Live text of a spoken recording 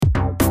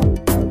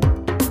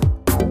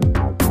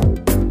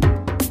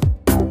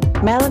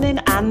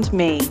Melanin and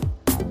Me,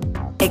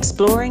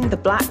 exploring the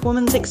Black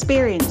woman's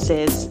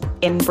experiences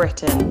in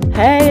Britain.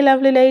 Hey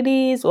lovely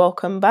ladies,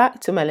 welcome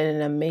back to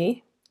Melanin and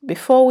Me.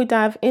 Before we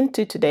dive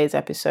into today's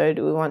episode,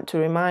 we want to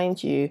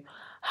remind you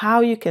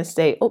how you can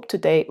stay up to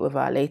date with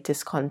our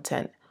latest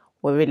content.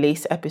 We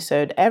release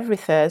episode every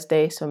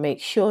Thursday, so make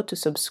sure to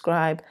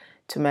subscribe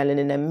to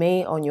Melanin and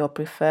Me on your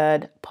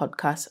preferred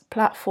podcast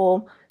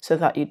platform so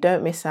that you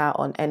don't miss out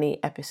on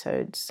any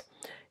episodes.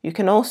 You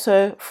can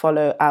also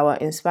follow our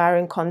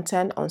inspiring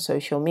content on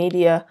social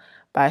media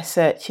by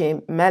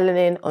searching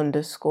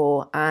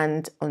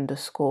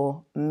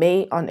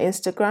melanin_and_me on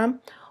Instagram,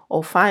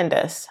 or find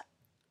us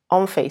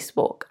on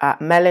Facebook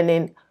at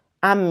Melanin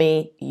and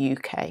Me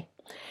UK.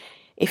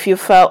 If you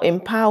felt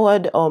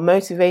empowered or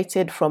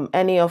motivated from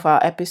any of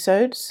our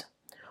episodes,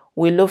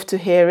 we love to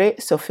hear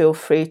it, so feel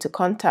free to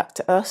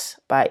contact us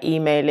by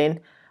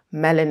emailing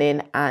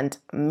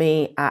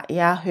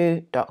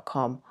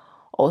melaninandme@yahoo.com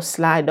or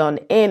slide on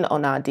in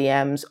on our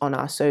DMs on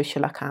our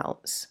social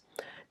accounts.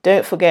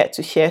 Don't forget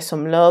to share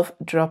some love,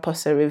 drop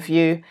us a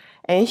review,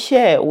 and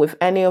share it with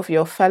any of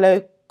your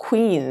fellow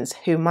queens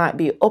who might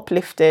be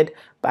uplifted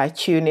by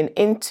tuning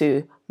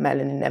into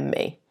Melanin and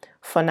Me.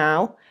 For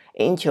now,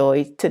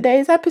 enjoy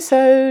today's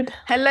episode.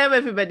 Hello,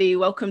 everybody.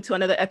 Welcome to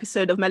another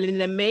episode of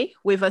Melanin and Me.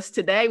 With us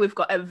today, we've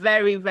got a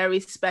very, very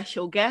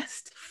special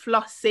guest,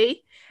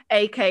 Flossie,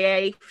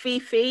 aka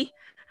Fifi.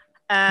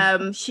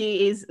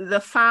 She is the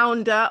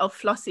founder of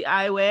Flossie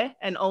Eyewear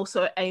and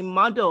also a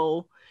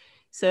model.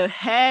 So,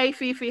 hey,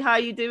 Fifi, how are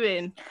you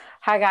doing?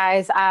 Hi,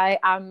 guys. I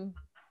am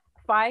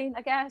fine,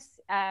 I guess,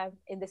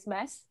 in this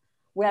mess.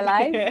 We're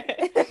live.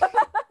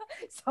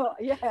 So,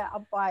 yeah,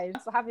 I'm fine.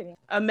 Thanks for having me.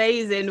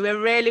 Amazing. We're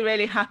really,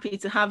 really happy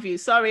to have you.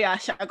 Sorry,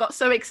 Ash, I got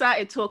so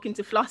excited talking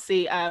to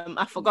Flossie.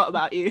 I forgot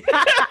about you.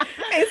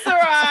 It's all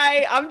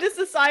right. I'm just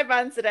a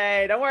sideman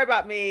today. Don't worry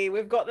about me.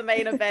 We've got the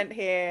main event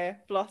here.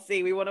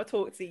 Flossie, we want to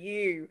talk to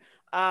you.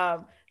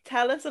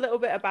 Tell us a little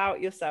bit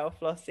about yourself,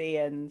 Flossie,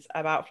 and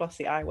about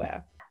Flossie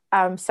Eyewear.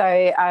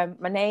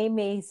 My name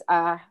is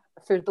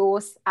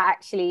Firdaus,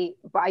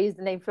 but I use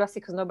the name Flossie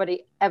because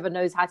nobody ever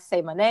knows how to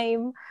say my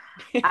name.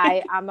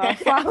 I am a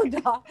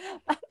founder.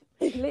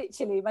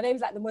 Literally, my name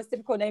is like the most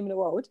difficult name in the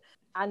world.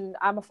 And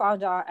I'm a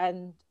founder of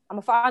an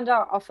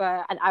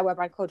eyewear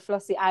brand called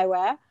Flossie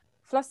Eyewear.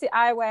 Flossie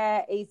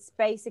Eyewear is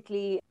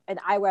basically an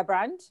eyewear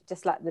brand,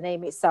 just like the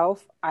name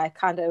itself. I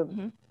kind of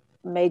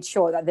made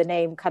sure that the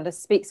name kind of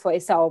speaks for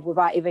itself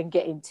without even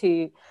getting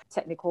too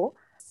technical.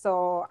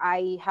 So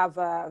I have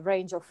a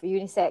range of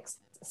unisex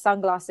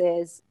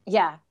sunglasses.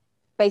 Yeah,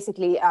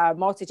 basically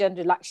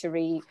multi-gender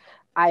luxury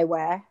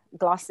eyewear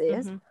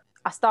glasses.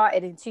 I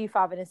started in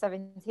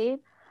 2017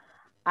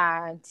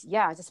 and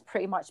yeah, just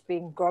pretty much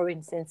been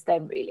growing since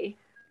then, really.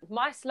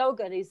 My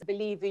slogan is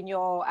believe in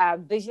your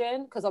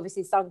vision, because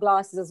obviously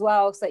sunglasses as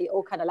well, so it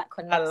all kind of like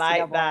connects together. I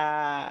like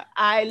that.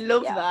 I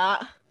love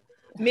that.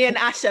 Me and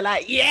Ash are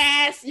like,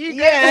 yes, you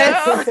go.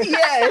 Yes,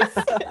 yes.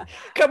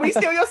 Can we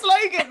steal your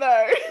slogan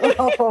though?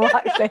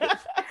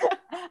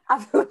 I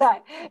feel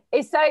like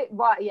it's so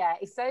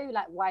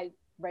like wide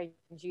range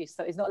use,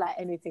 so it's not like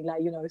anything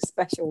like,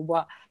 special,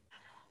 but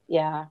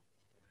yeah.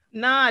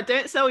 Nah,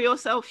 don't sell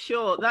yourself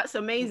short. That's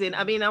amazing.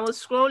 I mean, I was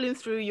scrolling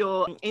through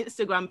your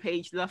Instagram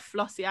page, the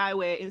Flossie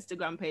Eyewear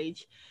Instagram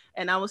page,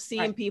 and I was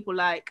seeing people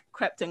like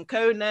Crepton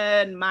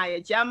Conan, Maya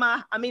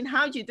Jama. I mean,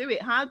 how do you do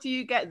it? How do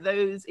you get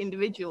those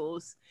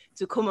individuals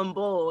to come on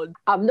board?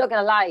 I'm not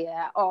gonna lie,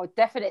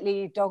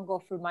 definitely don't go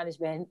through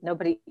management.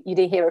 You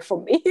didn't hear it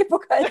from me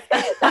because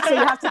that's when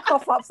you have to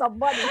cough up some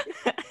money.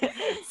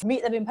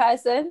 Meet them in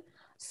person.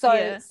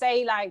 So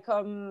say like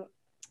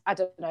I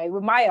don't know,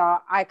 with Maya,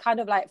 I kind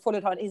of like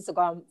followed her on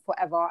Instagram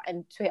forever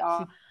and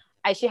Twitter.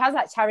 And she has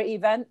like charity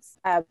events.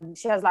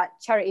 She has like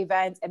charity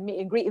events and meet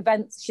and greet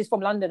events. She's from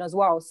London as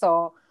well.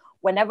 So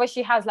whenever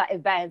she has like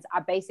events,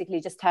 I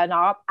basically just turn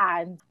up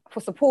and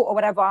for support or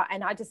whatever.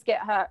 And I just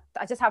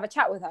have a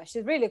chat with her.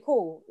 She's really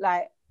cool.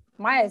 Like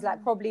Maya is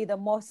like probably the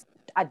most,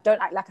 I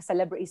don't act like a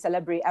celebrity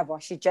ever.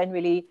 She'd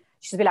be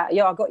like,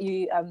 yo, I got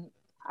you.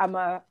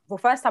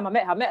 First time I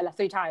met her like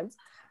 3 times.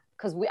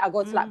 Because I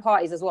go to like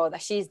parties as well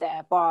that she's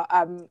there, but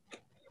I'm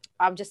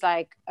just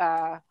like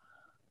I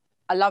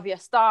love your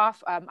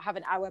stuff. I have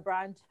an eyewear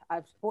brand.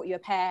 I've bought you a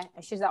pair,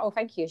 and she's like, oh,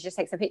 thank you. She just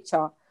takes a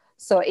picture.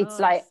 So it's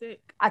sick.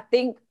 I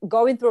think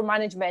going through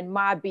management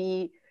might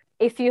be,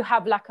 if you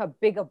have like a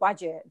bigger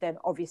budget, then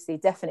obviously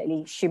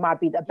definitely she might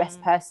be the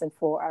best person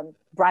for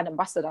brand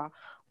ambassador.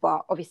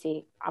 But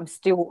obviously I'm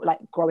still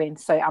like growing,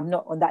 so I'm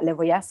not on that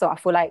level yet. So I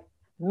feel like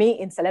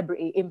meeting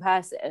celebrity in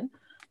person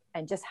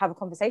and just have a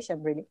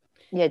conversation, really.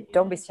 Yeah,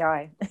 don't be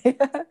shy. And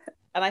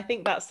I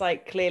think that's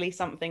like clearly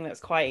something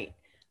that's quite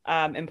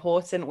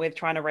important with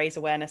trying to raise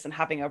awareness and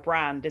having a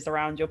brand is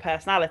around your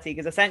personality,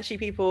 because essentially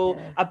people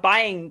are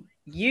buying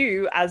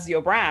you as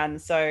your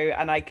brand. So,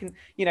 and I can,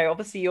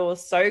 obviously you're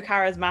so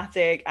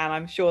charismatic, and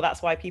I'm sure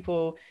that's why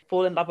people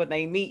fall in love when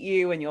they meet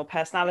you and your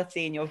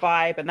personality and your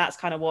vibe, and that's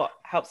kind of what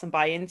helps them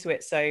buy into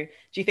it. So do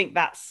you think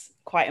that's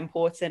quite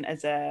important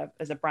as a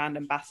brand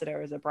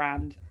ambassador, as a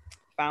brand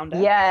found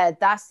it? Yeah,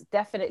 that's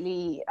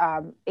definitely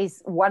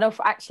is one of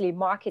actually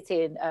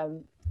marketing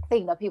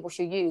thing that people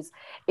should use.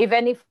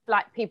 Even if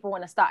like people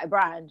want to start a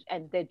brand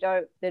and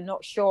they're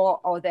not sure,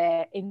 or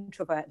they're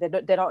introvert,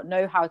 they don't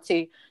know how to,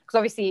 because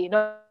obviously, you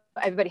know,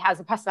 everybody has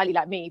a personality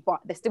like me, but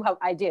they still have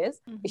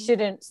ideas. It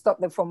shouldn't stop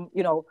them from,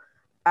 you know,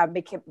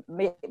 making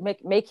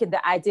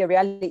the idea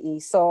reality.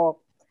 So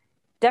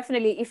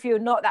definitely, if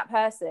you're not that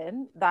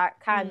person that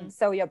can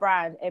sell your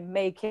brand and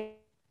make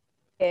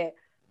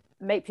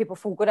people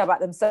feel good about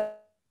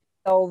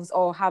themselves,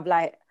 or have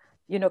like,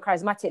 you know,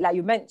 charismatic, like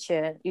you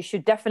mentioned, you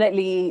should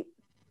definitely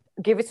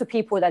give it to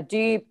people that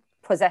do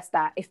possess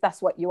that, if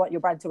that's what you want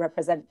your brand to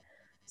represent.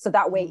 So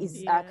that way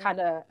is kind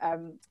of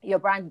your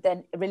brand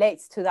then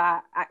relates to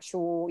that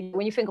actual,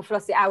 when you think of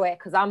Flossie Eyewear,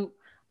 because I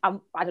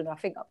don't know, I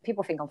think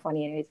people think I'm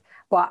funny anyways,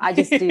 but I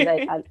just do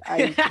that.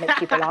 I make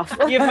people laugh.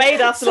 You've made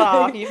us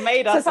laugh. You've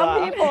made us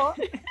laugh. People,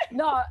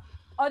 no,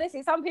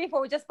 honestly, some people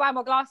would just buy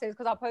my glasses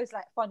because I post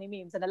like funny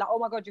memes, and they're like, oh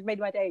my God, you've made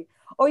my day.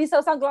 Or you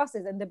sell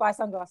sunglasses, and they buy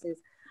sunglasses.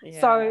 Yeah.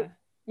 So,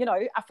 you know,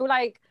 I feel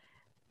like,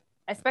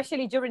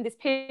 especially during this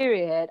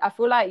period, I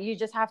feel like you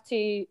just have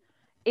to,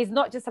 it's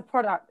not just a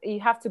product, you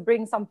have to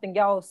bring something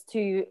else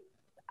to,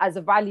 as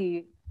a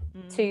value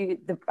to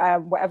the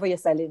whatever you're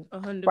selling,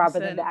 100%. Rather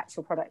than the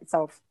actual product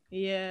itself.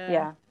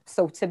 Yeah.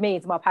 So to me,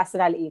 it's my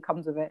personality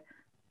comes with it.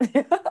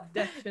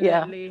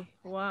 Definitely. Yeah.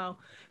 Wow,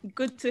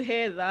 good to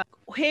hear that.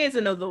 Here's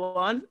another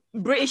one.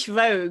 British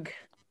Vogue,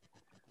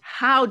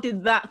 how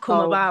did that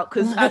come about?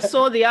 Because I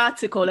saw the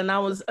article and I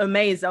was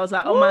amazed. I was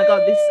like, oh my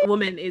God, this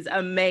woman is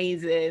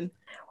amazing.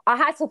 I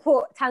had to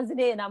put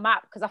Tanzania in a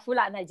map because I feel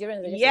like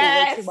Nigerians are just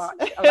doing too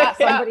much.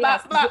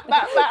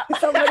 Like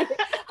somebody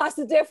has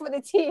to do it for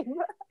the team.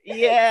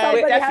 Yeah,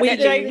 we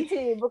joke the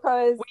team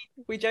because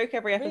we joke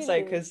every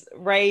episode because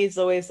Ray's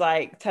always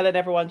like telling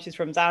everyone she's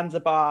from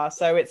Zanzibar,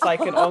 so it's like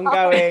an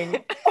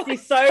ongoing.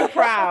 She's so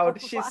proud.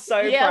 She's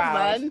so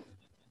proud. Man.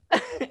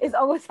 It's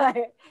almost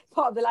like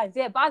part of the lines.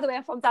 Yeah. By the way,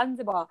 I'm from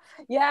Zanzibar.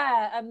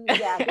 Yeah.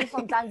 Being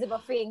from Zanzibar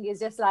thing is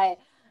just like,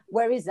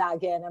 where is that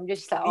again? I'm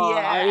just like,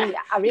 I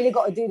really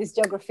got to do this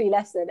geography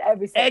lesson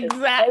every second.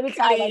 Exactly. Every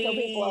time I tell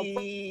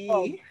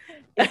people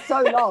it's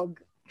so long.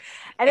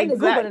 And then they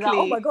Google it, like,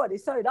 oh my God,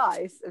 it's so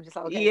nice. I'm just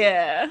like, okay.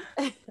 Yeah.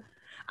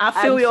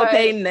 I feel your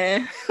pain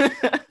there.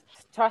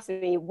 Trust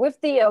me, with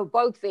the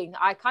Vogue thing,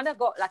 I kind of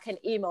got like an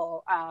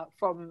email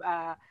from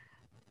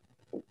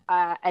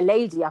a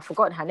lady. I've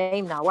forgotten her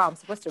name now. Wow, I'm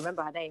supposed to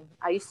remember her name.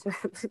 I used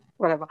to,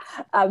 whatever.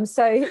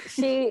 So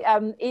she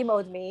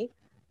emailed me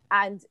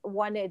and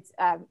wanted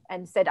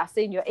and said, I've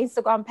seen your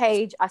Instagram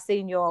page, I've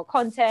seen your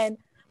content,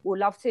 would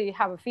love to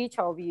have a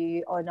feature of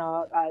you on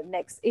our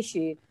next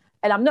issue.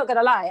 And I'm not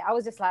gonna lie, I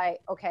was just like,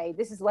 okay,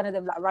 this is one of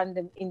them like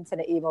random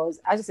internet emails.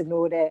 I just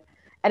ignored it.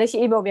 And then she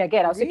emailed me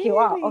again. I was thinking,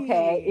 wow,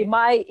 okay, it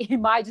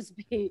might just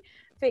be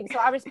thing. So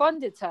I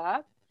responded to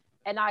her,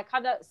 and I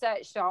kind of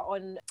searched her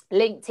on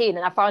LinkedIn, and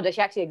I found that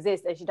she actually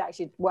exists and she'd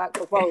actually work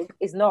for Vogue.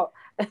 It's not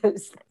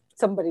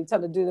somebody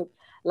trying to do the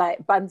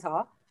like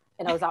banter.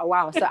 And I was like,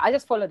 wow. So I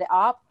just followed it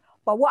up.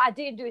 But what I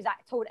didn't do is I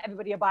told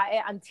everybody about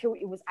it until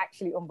it was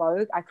actually on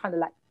Vogue. I kind of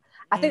like,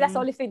 I think that's the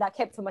only thing that I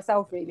kept to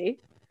myself, really.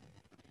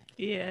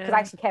 Yeah. Because I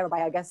actually care about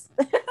it, I guess.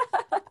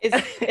 Is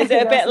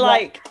it a bit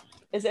like...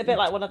 Is it a bit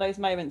like one of those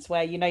moments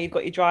where, you know, you've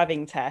got your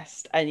driving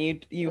test and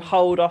you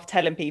hold off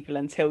telling people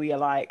until you're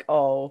like,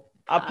 oh,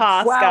 I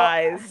passed,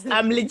 guys.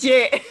 I'm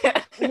legit.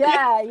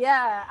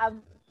 Yeah.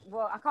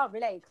 Well, I can't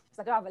relate because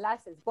I don't have a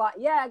license. But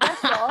yeah, I guess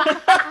so.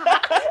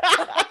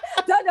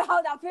 Don't know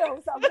how that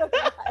feels. So I'm looking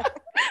like,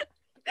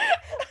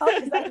 how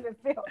does that even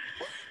feel?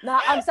 Now,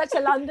 I'm such a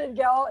London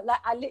girl. Like,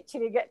 I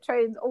literally get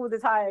trains all the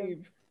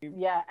time.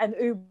 Yeah, and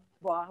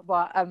Uber.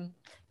 But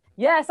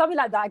yeah, something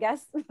like that, I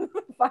guess.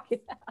 Fucking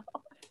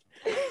hell.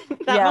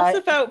 That must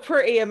have felt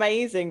pretty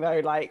amazing though,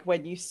 like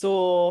when you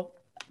saw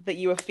that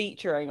you were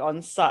featuring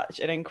on such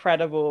an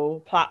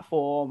incredible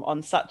platform,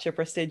 on such a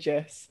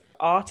prestigious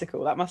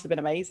article. That must have been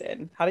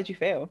amazing. How did you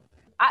feel?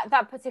 At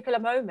that particular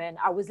moment,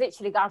 I was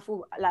literally going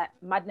through like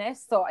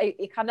madness. So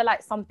it kind of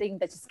like something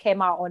that just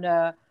came out on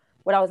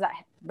when I was like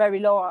very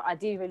low. I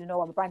didn't really know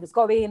where my brand was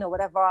going or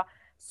whatever.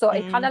 So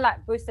it kind of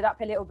like boosted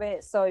up a little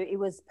bit. So it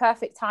was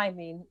perfect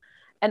timing.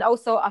 And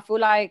also I feel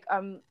like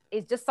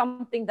it's just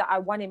something that I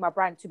want in my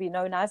brand to be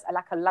known as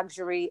like a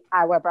luxury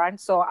eyewear brand.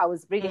 So I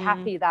was really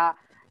happy that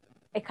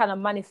it kind of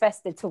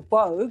manifested to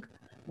Vogue,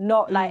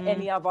 not like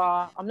any other,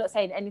 I'm not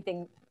saying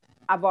anything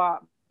other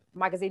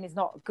magazine is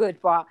not good,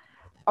 but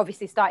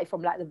obviously started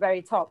from like the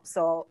very top.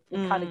 So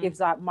it kind of gives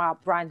like my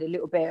brand a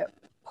little bit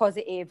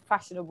positive,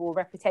 fashionable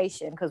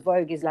reputation because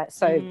Vogue is like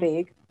so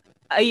big.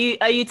 Are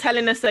you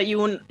telling us that you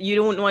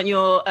don't want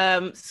your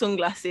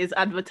sunglasses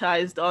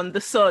advertised on The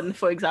Sun,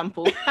 for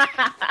example?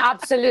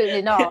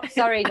 Absolutely not.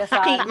 Sorry, The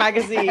Sun. Peak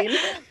magazine.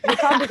 You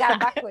can't be going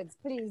backwards.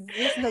 Please,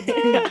 listen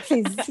to me,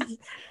 please.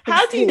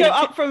 How do you go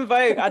up from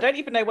Vogue? I don't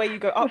even know where you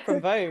go up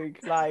from Vogue.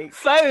 Like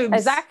Phobes.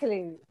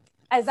 Exactly.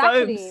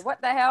 Phobes. What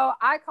the hell?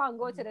 I can't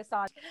go to The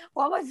Sun.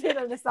 What am I doing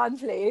on The Sun,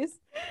 please?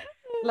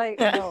 Like,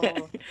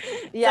 no.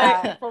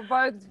 Yeah, from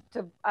Vogue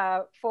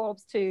to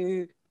Forbes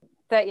to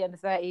 30 under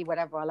 30,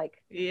 whatever.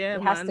 Like, yeah,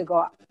 it has to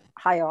go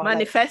higher.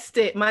 Manifest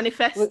it.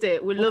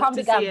 We love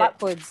to see it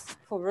backwards,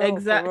 for real.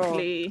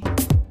 Exactly.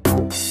 For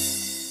real.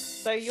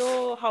 So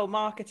your whole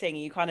marketing,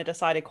 you kind of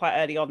decided quite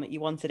early on that you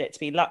wanted it to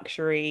be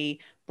luxury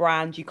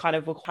brand. You kind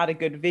of had a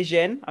good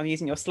vision. I'm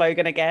using your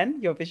slogan again,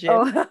 your vision.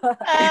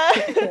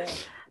 Oh.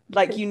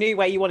 Like you knew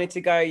where you wanted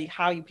to go,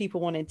 how people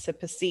wanted to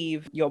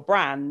perceive your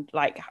brand.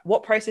 Like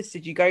what process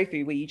did you go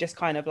through? Were you just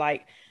kind of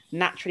like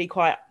naturally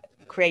quite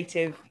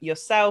creative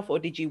yourself, or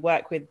did you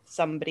work with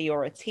somebody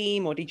or a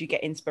team, or did you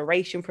get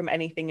inspiration from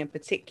anything in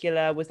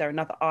particular? Was there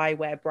another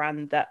eyewear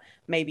brand that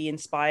maybe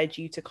inspired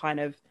you to kind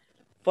of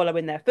follow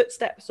in their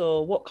footsteps,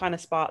 or what kind of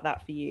sparked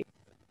that for you?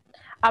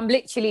 I'm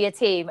literally a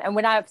team, and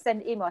when I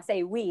send email, I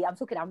say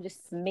I'm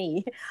just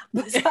me.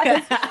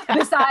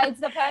 Besides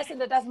the person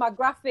that does my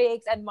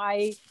graphics and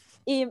my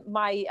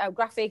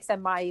graphics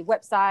and my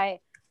website,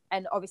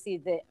 and obviously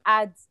the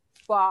ads.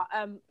 But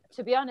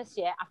to be honest,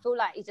 I feel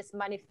like it just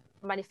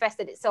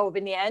manifested itself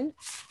in the end.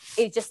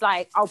 It's just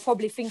like I'll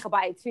probably think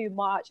about it too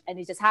much, and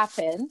it just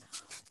happened.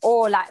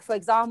 Or like, for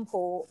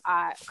example,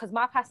 because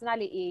my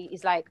personality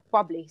is like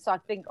bubbly, so I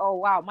think, oh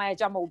wow, Maya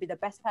Jama will be the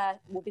best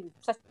will be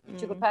such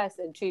a good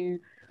person to,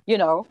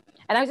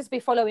 and I'll just be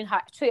following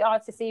her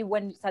Twitter to see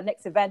when it's her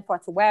next event for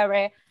her to wear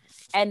it.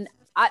 And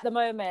at the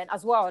moment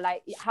as well,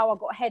 like how I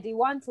got Headie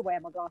One to wear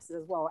my glasses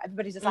as well.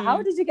 Everybody's just like,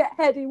 how did you get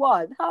Headie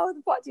One? How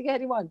the fuck did you get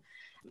Headie One?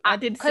 I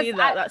did see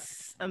that.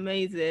 That's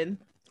amazing.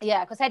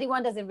 Yeah, because Headie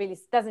One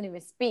doesn't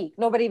even speak.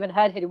 Nobody even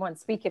heard Headie One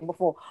speaking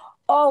before.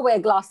 All wear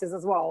glasses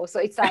as well. So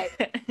it's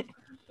like,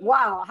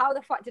 wow, how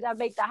the fuck did I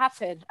make that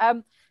happen?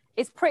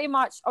 It's pretty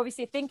much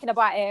obviously thinking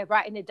about it,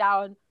 writing it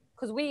down,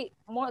 because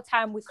more of the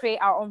time we create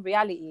our own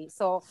reality.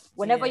 So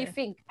whenever you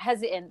think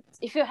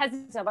if you're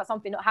hesitant about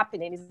something not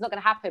happening, it's not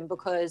going to happen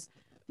because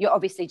you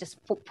obviously just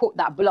put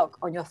that block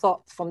on your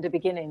thoughts from the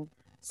beginning.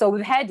 So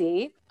with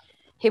Headie,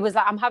 he was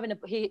like,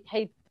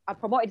 I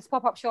promoted this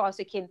pop-up show. I was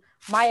thinking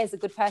Maya's a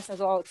good person as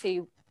well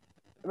to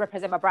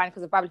represent my brand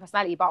because of bubbly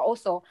personality, but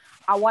also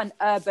I want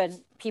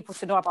urban people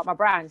to know about my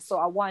brand. So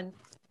I want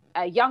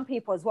young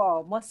people as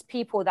well. Most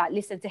people that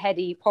listen to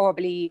Headie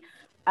probably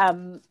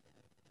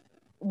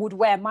would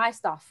wear my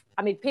stuff.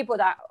 I mean, people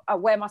that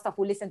wear my stuff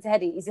will listen to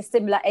Headie. It's a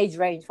similar age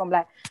range from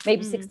like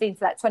maybe 16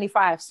 to like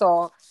 25.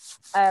 So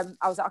I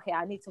was like, okay,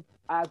 I need to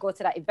go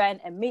to that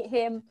event and meet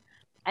him.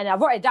 And I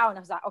wrote it down. I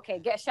was like, okay,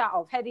 get a shout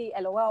of Headie,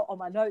 LOL, on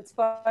my notes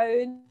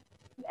phone.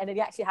 And it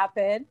actually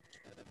happened.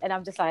 And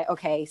I'm just like,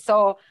 okay.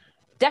 So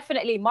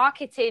definitely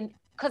marketing,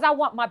 because I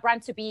want my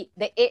brand to be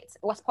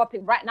what's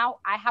popping right now.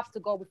 I have to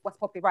go with what's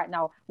popping right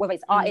now, whether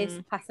it's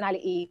artist,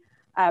 personality,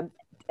 a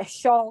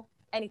show,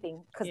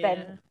 anything. Because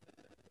then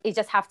it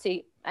just have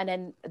to, and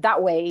then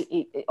that way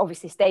it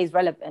obviously stays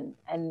relevant.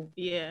 And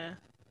pretty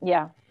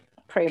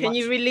much. Can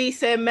you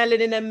release a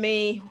Melanin and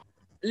Me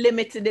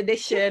limited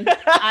edition?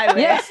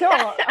 Yeah,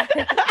 sure.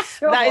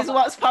 That is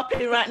what's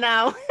popping right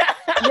now.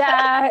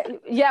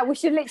 yeah, we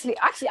should literally,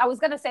 actually I was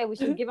gonna say we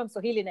should give them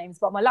Swahili names,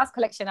 but my last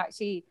collection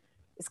actually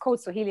is called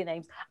Swahili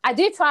names. I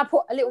do try and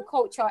put a little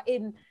culture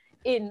in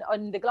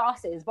on the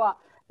glasses, but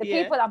the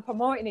people I'm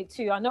promoting it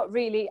to are not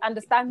really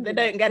understanding. They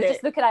don't get it.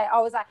 Just looking at it,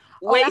 I was like,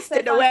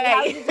 wasted away.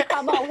 How did you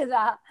come up with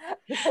that?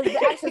 Because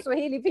the actual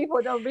Swahili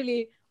people don't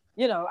really,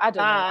 I don't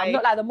know. I'm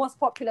not like the most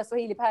popular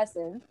Swahili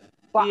person,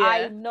 but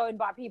I'm known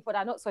by people that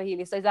are not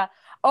Swahili. So it's like,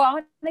 I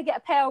want to get a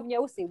pair of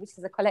Nyeusi, which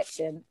is a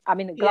collection. I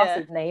mean, a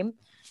glasses name.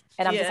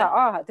 And I'm just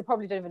like, they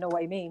probably don't even know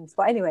what it means.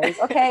 But anyways,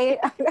 okay,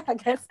 I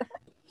guess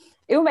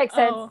it will make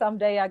sense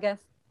someday, I guess.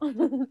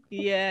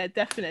 Yeah,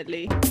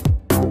 definitely.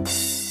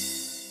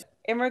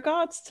 In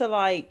regards to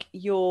like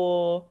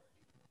your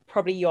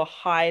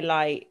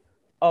highlight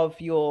of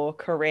your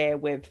career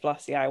with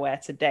Flossy Eyewear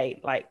to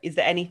date, like, is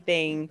there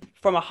anything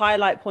from a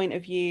highlight point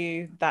of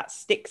view that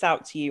sticks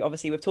out to you?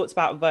 Obviously, we've talked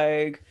about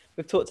Vogue,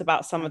 we've talked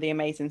about some of the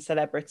amazing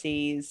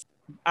celebrities,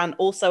 and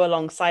also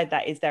alongside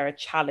that, is there a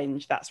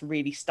challenge that's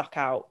really stuck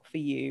out for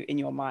you in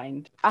your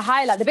mind?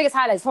 The biggest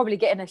highlight is probably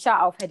getting a shout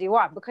out of Headie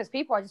One, because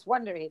people are just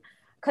wondering,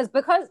 because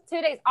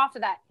 2 days after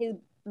that, his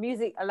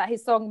music, like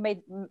his song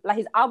made, like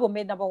his album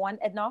made #1,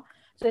 Edna.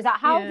 So it's like,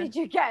 how did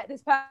you get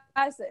this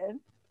person?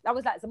 That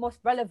was like the most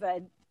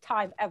relevant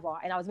time ever,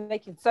 and I was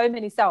making so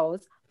many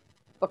sales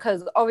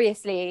because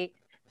obviously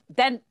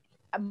then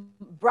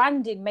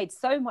branding made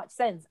so much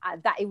sense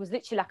that it was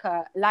literally like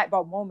a light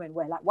bulb moment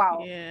where like,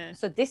 wow,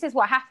 so this is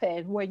what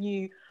happened when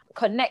you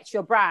connect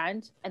your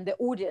brand and the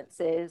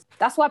audiences.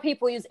 That's why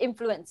people use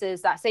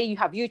influencers that say you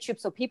have YouTube,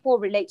 so people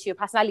relate to your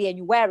personality and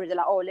you wear it, they're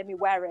like, oh, let me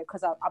wear it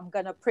because I'm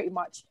gonna pretty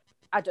much,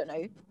 I don't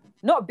know,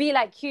 not be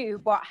like you,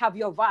 but have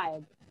your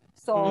vibe.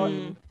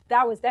 So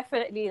that was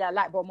definitely a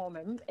light bulb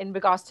moment in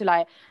regards to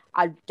like,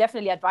 I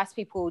definitely advise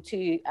people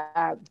to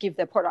give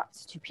their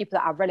products to people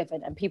that are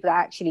relevant and people that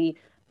actually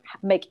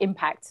make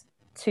impact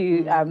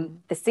to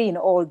the scene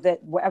or the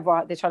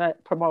whatever they're trying to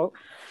promote.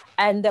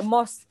 And the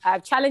most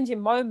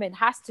challenging moment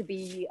has to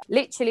be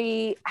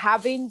literally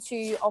having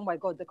to, oh my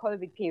God, the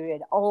COVID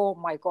period. Oh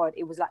my God,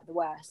 it was like the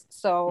worst.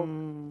 So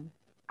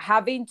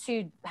having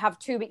to have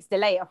 2 weeks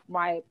delay of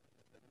my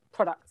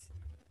products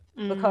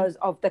because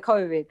of the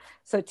COVID.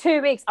 So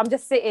 2 weeks, I'm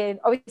just sitting,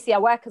 obviously I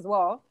work as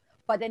well,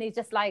 but then it's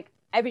just like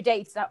every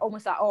day it's like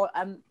almost like, oh,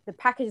 the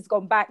package has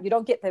gone back. You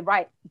don't get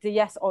the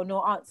yes or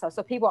no answer.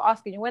 So people are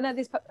asking you, when are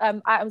these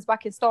items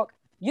back in stock?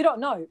 You don't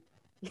know.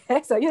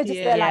 Yeah, so you're just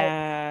there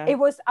like,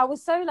 I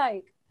was so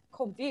like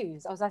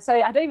confused. I was like, so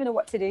I don't even know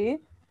what to do.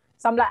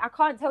 So I'm like, I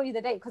can't tell you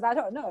the date because I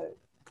don't know.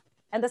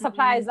 And the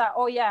supplier is like,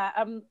 oh yeah,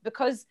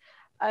 because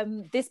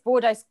this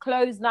border is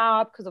closed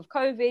now because of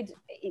COVID.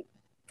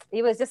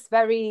 It was just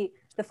the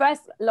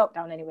first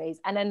lockdown anyways.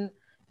 And then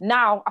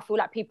now I feel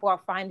like people are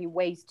finding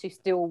ways to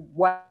still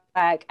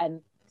work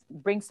and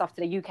bring stuff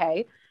to the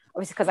UK.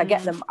 Obviously, because I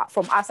get them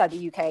from outside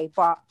the UK,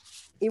 but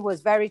it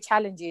was very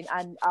challenging.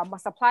 And my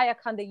supplier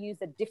kind of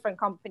used a different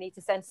company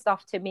to send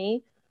stuff to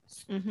me.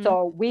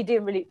 So we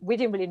didn't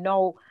really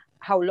know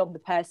how long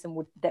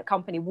the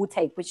company would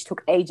take, which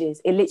took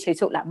ages. It literally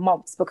took like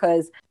months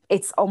because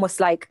it's almost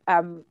like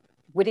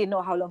we didn't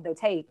know how long they'll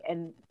take.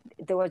 And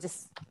they were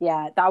just,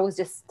 that was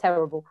just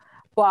terrible.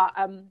 But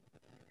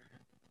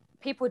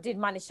people did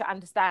manage to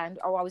understand.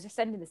 Oh, I was just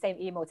sending the same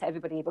email to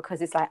everybody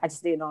because it's like, I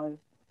just didn't know.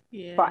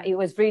 Yeah. But it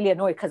was really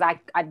annoying because I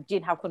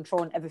didn't have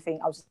control on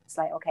everything. I was just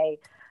like, okay,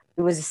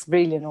 it was just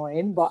really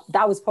annoying. But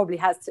that was probably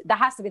has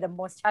to be the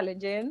most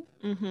challenging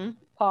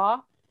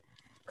part.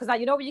 Because like,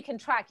 you know, when you can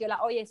track, you're like,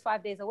 oh yeah, it's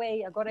 5 days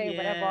away. I got it,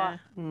 whatever.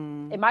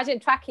 Imagine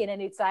tracking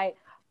and it's like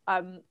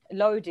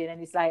loading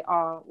and it's like,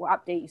 oh, we'll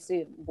update you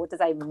soon. What does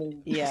that even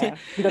mean? Yeah.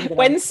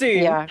 When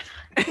soon? Yeah.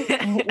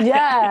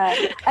 Yeah,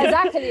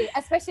 exactly.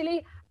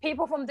 Especially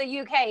people from the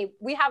UK,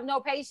 we have no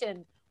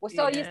patience. We're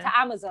so used to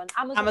Amazon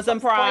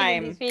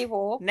Prime. These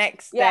people.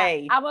 Next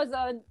day.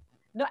 Amazon,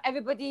 not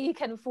everybody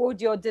can afford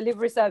your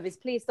delivery service.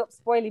 Please stop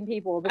spoiling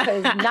people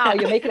because now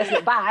you're making us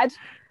look bad.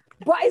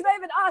 But it's not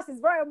even us, it's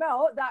Royal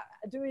Mail that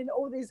are doing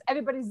all these,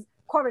 everybody's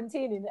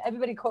quarantining,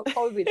 everybody caught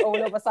COVID all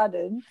of a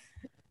sudden.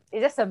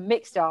 It's just a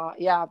mixture.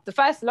 Yeah, the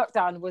first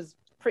lockdown was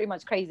pretty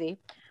much crazy.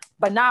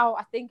 But now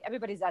I think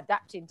everybody's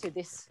adapting to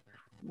this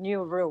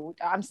new rule.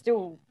 I'm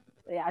still...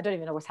 I don't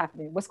even know what's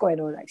happening. What's going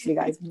on, actually,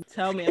 guys?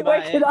 Tell me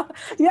about it.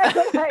 Yeah,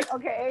 so like,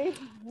 okay,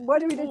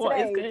 what do we do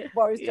today,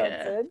 Boris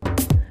Johnson?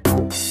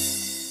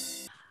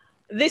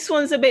 This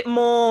one's a bit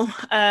more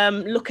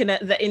looking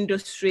at the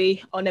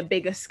industry on a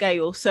bigger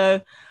scale.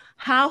 So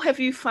how have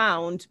you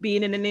found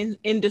being in an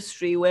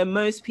industry where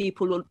most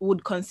people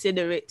would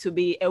consider it to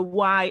be a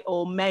white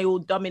or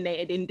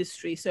male-dominated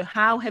industry? So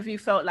how have you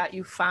felt like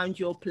you found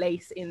your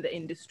place in the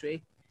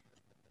industry?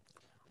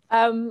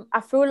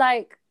 I feel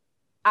like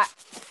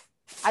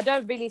I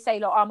don't really say,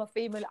 like, I'm a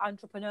female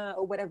entrepreneur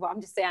or whatever.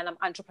 I'm just saying I'm an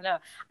entrepreneur.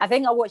 I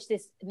think I watched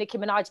this Nicki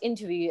Minaj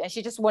interview and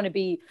she just want to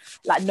be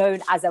like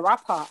known as a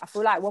rapper. I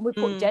feel like when we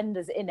put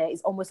genders in it,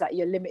 it's almost like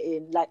you're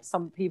limiting, like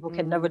some people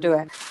can never do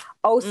it.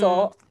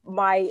 Also,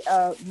 my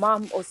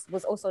mum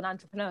was also an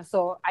entrepreneur.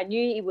 So I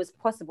knew it was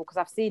possible because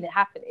I've seen it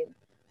happening.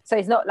 So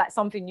it's not like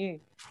something new.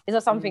 It's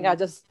not something I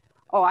just,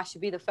 I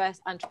should be the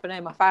first entrepreneur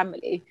in my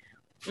family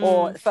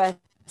or the first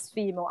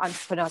female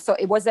entrepreneur. So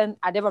it wasn't,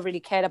 I never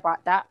really cared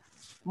about that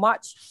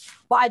much,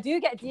 but I do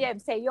get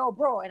DMs say, yo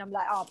bro, and I'm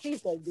like, oh,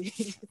 please don't do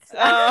this. Bro,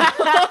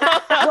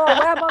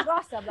 where are my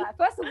glasses? I'm like,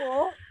 first of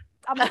all,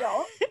 I'm a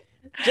girl.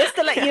 Just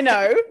to let you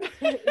know.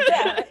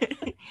 Yeah,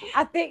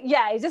 I think,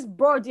 it's just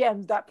bro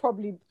DMs that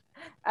probably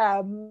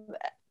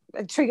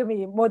trigger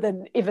me more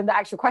than even the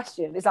actual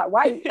question. It's like,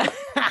 why?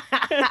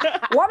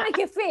 What make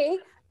you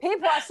think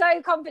people are so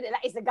confident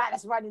that it's the guy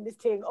that's running this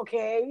thing?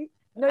 Okay,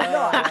 no, it's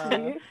not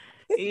actually.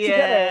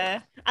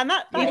 Yeah, and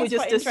that people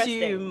just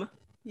assume.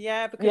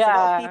 Yeah, because a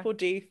lot of people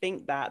do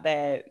think that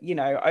they're,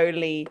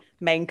 only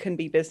men can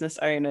be business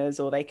owners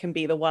or they can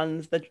be the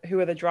ones who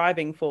are the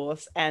driving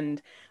force.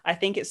 And I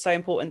think it's so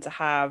important to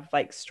have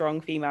like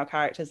strong female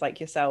characters like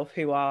yourself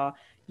who are,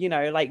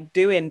 like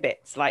doing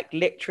bits, like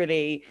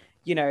literally,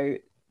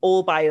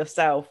 all by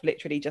yourself,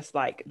 literally just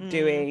like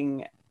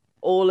doing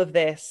all of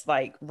this,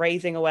 like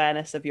raising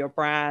awareness of your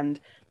brand,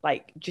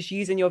 like just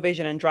using your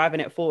vision and driving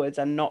it forwards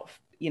and not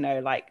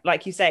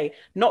like you say,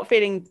 not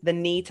feeling the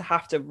need to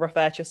have to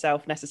refer to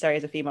yourself necessarily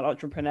as a female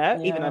entrepreneur,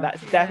 even though that's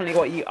definitely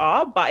what you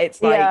are. But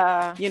it's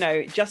like,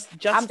 just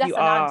I'm just you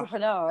an are.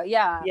 entrepreneur.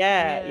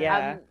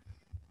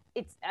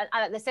 It's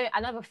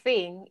another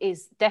thing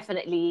is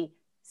definitely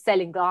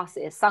selling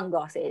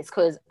sunglasses,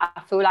 because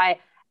I feel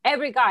like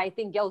every guy, I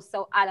think girls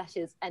sell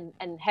eyelashes and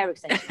hair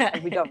extensions,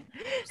 and we don't.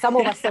 Some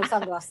of us sell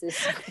sunglasses.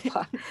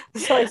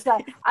 So it's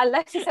like,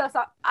 unless you sell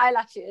some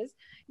eyelashes,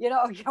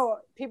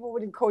 people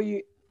wouldn't call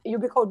you. You'll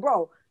be called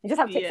bro. You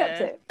just have to accept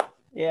it.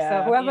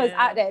 Yeah. So whoever's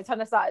out there trying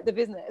to start the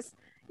business,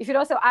 if you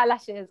don't sell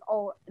eyelashes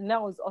or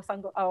nails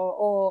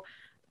or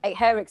a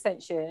hair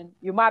extension,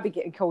 you might be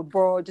getting called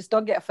bro. Just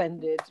don't get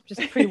offended.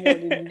 Just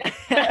pre-warning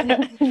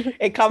you.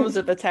 It comes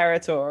with the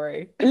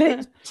territory.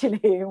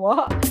 Literally,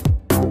 what?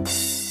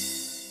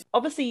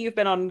 obviously you've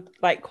been on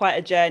like quite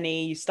a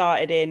journey. You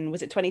started in,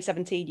 was it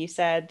 2017 you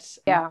said?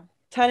 Yeah.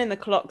 Turning the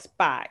clocks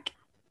back,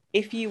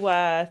 if you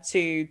were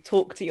to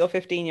talk to your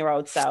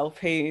 15-year-old self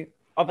who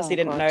obviously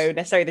didn't know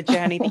necessarily the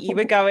journey that you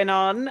were going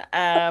on,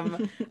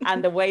 and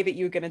the way that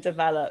you were going to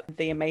develop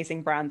the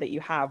amazing brand that you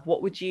have,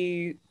 what would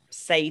you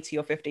say to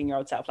your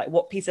 15-year-old self? Like,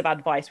 what piece of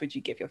advice would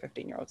you give your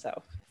 15-year-old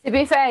self? To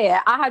be fair,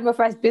 yeah, I had my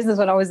first business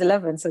when I was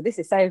 11, so this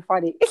is so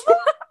funny.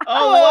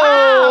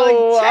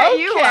 Oh, wow. Check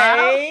you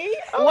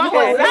out. What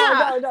was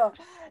that? No.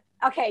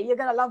 Okay, you're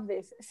gonna love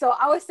this. So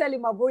I was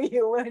selling my boy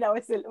when I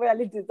lived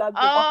in Zanzibar.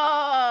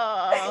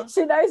 Oh,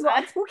 she knows what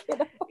I'm talking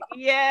about.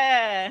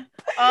 Yeah.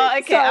 Oh,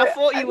 okay. So, I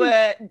thought you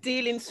were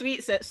dealing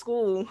sweets at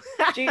school.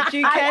 Do you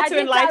care to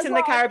enlighten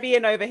the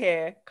Caribbean over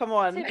here? Come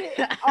on.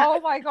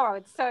 Oh my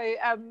god. So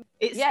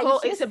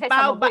it's a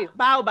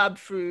baobab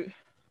fruit.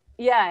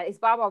 Yeah, it's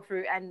baobab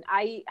fruit. And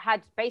I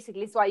had basically,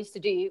 this is what I used to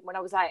do when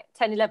I was like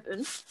 10,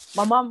 11.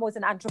 My mum was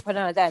an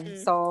entrepreneur then,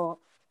 so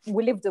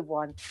we lived with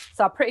one.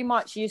 So I pretty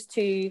much used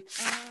to,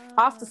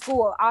 after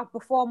school,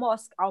 before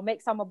mosque, I'll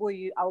make some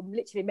abuyu. I'll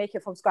literally make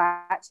it from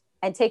scratch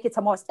and take it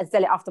to mosque and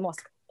sell it after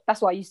mosque. That's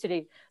what I used to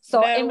do.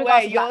 So no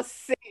way, you're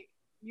sick.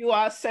 You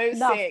are so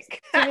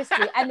sick.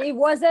 Seriously. And it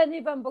wasn't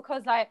even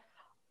because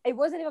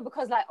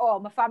oh,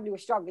 my family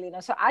was struggling.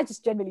 So I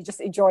just generally just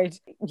enjoyed,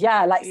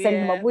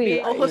 selling my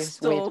abuyu.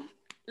 Little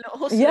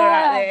hustler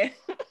out there.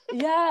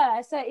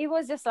 Yeah. So it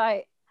was just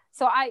like,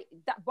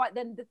 but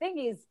then the thing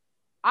is,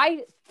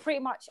 I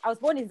was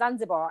born in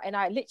Zanzibar and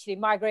I literally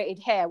migrated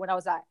here when I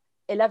was like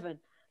 11.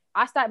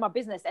 I started my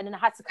business and then I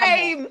had to come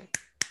here.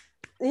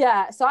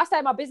 Yeah, so I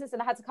started my business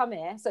and I had to come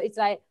here. So it's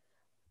like,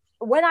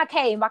 when I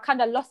came, I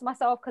kind of lost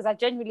myself because I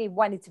genuinely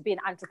wanted to be an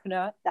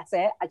entrepreneur. That's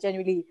it. I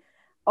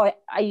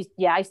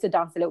used to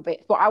dance a little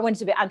bit, but I wanted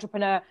to be an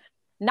entrepreneur.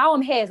 Now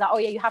I'm here, it's like, oh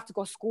yeah, you have to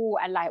go to school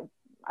and like,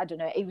 I don't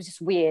know, it was just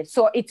weird.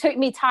 So it took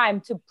me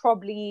time to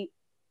probably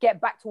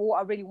get back to what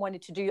I really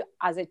wanted to do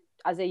as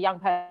a young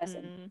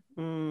person.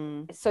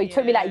 So it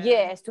took me like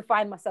years to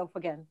find myself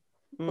again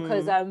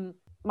because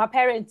my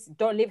parents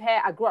don't live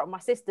here. I grew up with my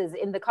sisters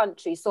in the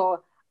country,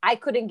 so I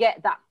couldn't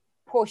get that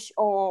push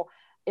or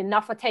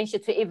enough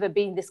attention to even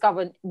being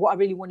discovered what I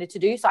really wanted to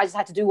do. So I just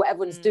had to do what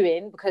everyone's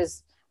doing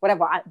because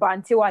whatever. But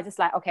until I just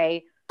like,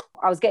 okay,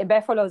 I was getting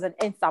bare followers on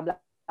Insta. I'm like,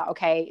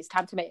 okay, it's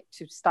time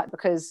to start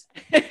because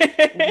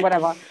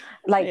whatever.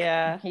 Like,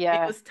 yeah,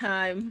 it was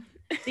time.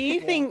 Do you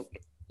think,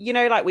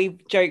 like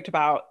we've joked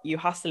about you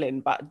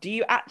hustling, but do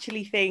you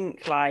actually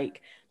think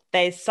like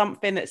there's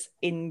something that's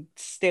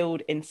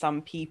instilled in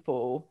some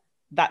people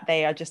that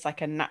they are just like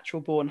a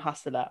natural born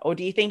hustler? Or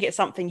do you think it's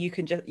something you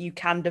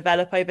can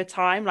develop over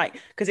time? Like,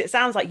 because it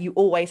sounds like you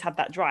always had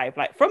that drive.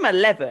 Like from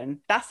 11,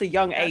 that's a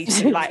young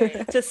age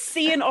to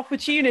see an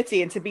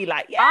opportunity and to be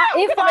like, yeah,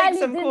 if I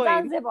lived in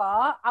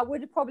Zanzibar, I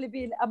would probably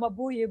be a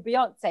Mabuyu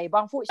Beyonce,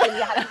 but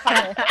unfortunately I had to come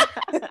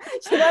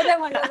here. Then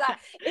when I was like,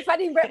 if I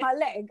didn't break my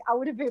leg, I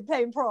would have been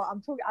playing pro.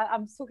 I'm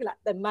talking like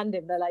the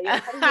Mandim. They're like, yeah,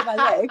 if I didn't break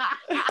my leg,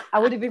 I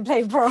would have been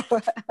playing pro.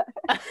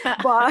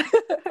 But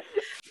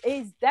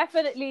it's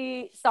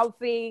definitely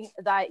something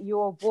that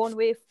you're born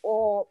with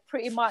or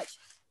pretty much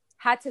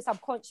had to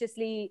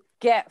subconsciously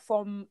get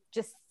from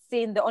just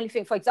seeing the only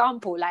thing. For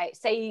example, like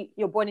say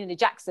you're born in the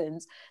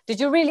Jacksons, did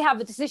you really have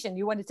a decision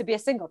you wanted to be a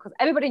singer? Because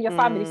everybody in your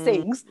family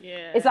sings.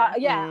 It's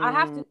like, I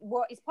have to,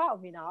 well, it's part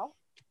of me now.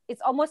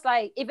 It's almost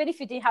like even if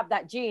you didn't have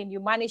that gene, you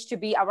managed to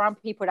be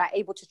around people that are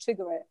able to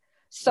trigger it.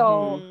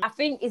 So I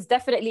think it's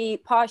definitely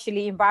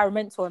partially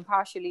environmental and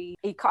partially,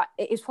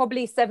 it's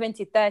probably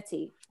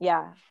 70-30.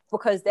 Yeah.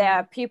 Because there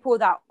are people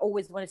that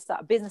always want to start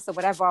a business or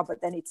whatever,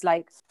 but then it's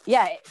like,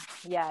 that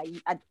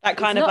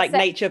kind of like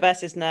nature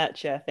versus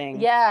nurture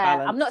thing. Yeah.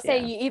 Balance, I'm not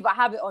saying you either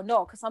have it or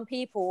not, because some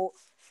people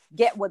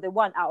get what they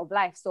want out of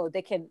life. So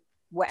they can,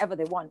 whatever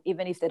they want,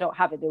 even if they don't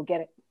have it, they'll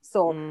get it.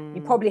 So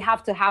you probably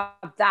have to have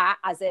that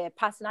as a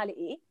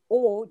personality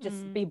or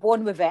just be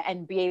born with it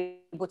and be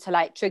able to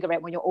like trigger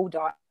it when you're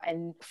older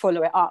and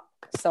follow it up.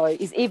 So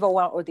it's either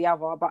one or the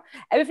other, but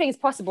everything is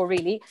possible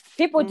really.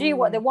 People do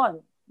what they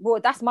want. Well,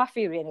 that's my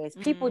theory anyways.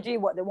 People do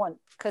what they want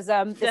because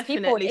there's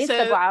people on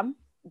Instagram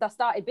that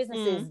started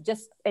businesses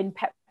just in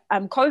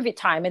COVID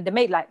time and they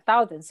made like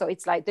thousands. So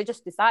it's like they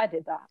just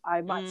decided that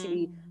I'm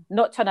actually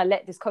not trying to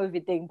let this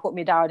COVID thing put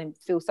me down and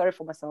feel sorry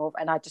for myself,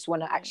 and I just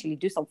want to actually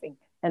do something,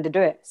 and they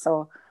do it.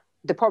 So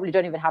they probably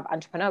don't even have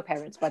entrepreneur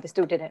parents, but they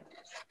still did it.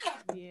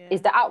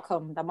 It's the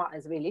outcome that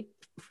matters really.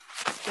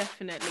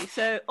 Definitely.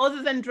 So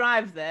other than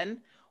drive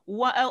then,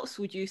 what else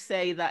would you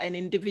say that an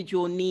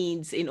individual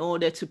needs in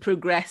order to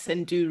progress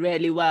and do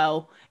really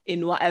well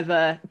in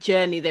whatever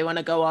journey they want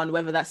to go on,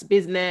 whether that's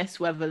business,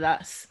 whether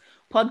that's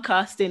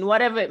podcasting,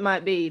 whatever it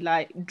might be?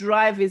 Like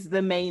drive is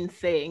the main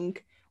thing.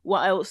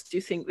 What else do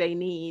you think they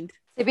need?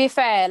 To be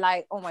fair,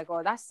 like, oh my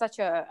God, that's such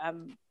a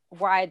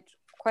wide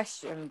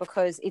question,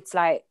 because it's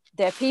like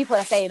there are people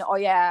that are saying, oh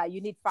yeah,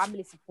 you need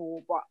family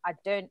support, but I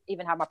don't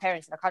even have my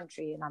parents in the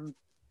country and I'm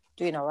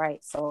doing all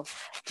right. So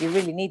do you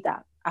really need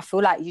that? I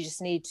feel like you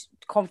just need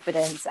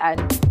confidence. And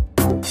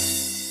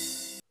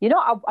You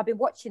know, I've been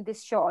watching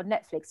this show on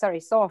Netflix. Sorry,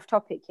 so off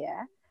topic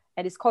here,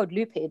 and it's called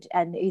Lupin,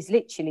 and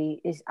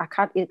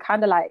it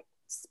kind of like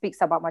speaks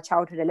about my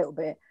childhood a little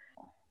bit.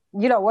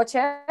 You know, watch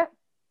it?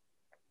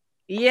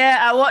 Yeah,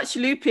 I watched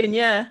Lupin.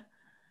 Yeah,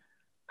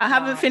 I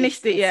haven't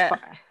finished it yet.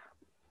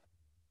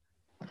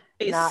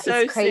 It's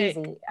so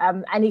crazy. sick.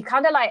 And he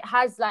kind of like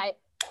has like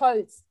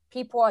quotes.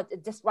 People are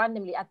just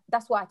randomly.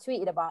 That's what I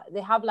tweeted about.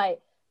 They have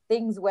like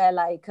things where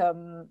like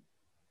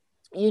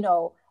you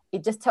know,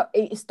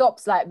 it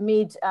stops like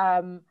mid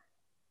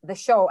the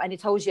show, and it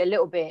tells you a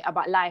little bit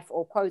about life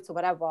or quotes or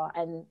whatever.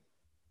 And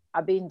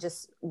I've been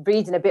just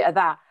reading a bit of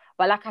that.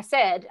 But like I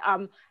said,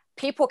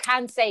 people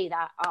can say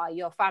that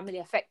your family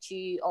affects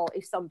you, or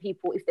if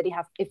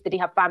they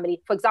have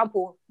family. For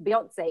example,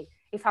 Beyonce,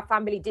 if her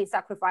family did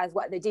sacrifice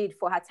what they did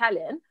for her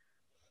talent,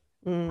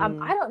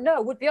 I don't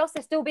know, would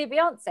Beyonce still be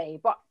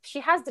Beyonce? But she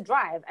has the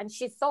drive and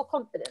she's so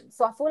confident.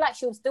 So I feel like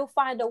she'll still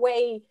find a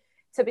way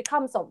to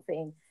become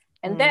something.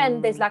 And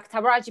then there's like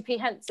Taraji P.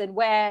 Henson,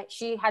 where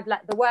she had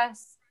like the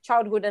worst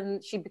childhood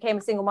and she became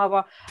a single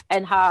mother,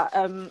 and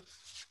I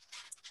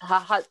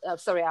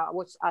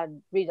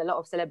read a lot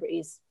of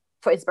celebrities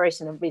for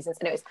inspirational reasons.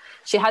 Anyways,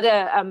 she had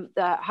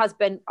the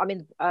husband,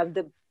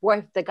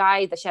 the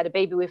guy that she had a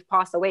baby with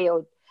passed away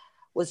or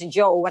was in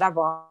jail or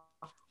whatever.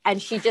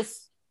 And she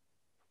just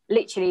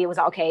literally was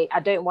like, okay, I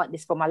don't want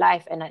this for my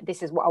life, and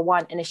this is what I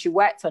want. And then she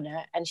worked on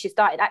it, and she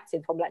started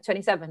acting from like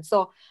 27.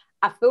 So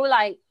I feel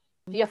like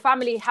your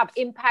family have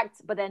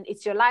impact, but then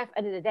it's your life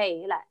end of the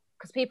day. Like,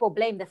 because people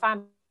blame the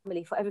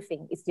family for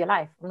everything. It's your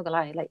life. I'm not gonna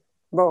lie. Like,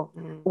 bro,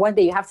 one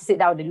day you have to sit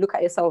down and look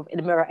at yourself in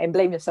the mirror and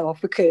blame yourself,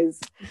 because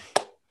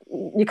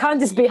you can't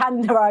just be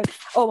handing around,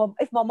 oh,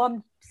 if my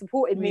mom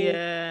supported me,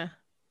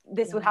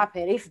 this would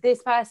happen. If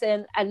this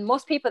person, and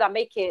most people that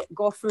make it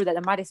go through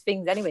the maddest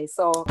things anyway.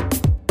 So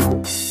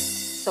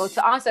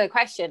to answer the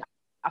question,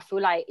 I feel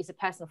like it's a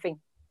personal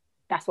thing.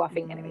 That's what I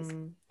think anyways.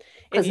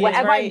 Because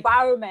whatever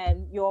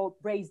environment you're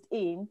raised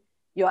in,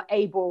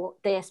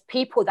 there's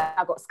people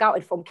that got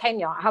scouted from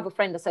Kenya. I have a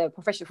friend that's a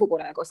professional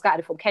footballer that got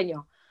scouted from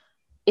Kenya.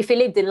 If he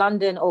lived in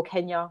London or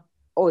Kenya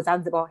or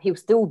Zanzibar, he would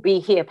still be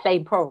here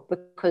playing pro,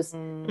 because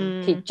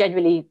he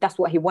genuinely, that's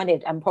what he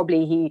wanted, and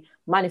probably he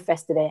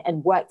manifested it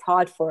and worked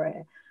hard for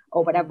it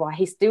or whatever.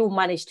 He still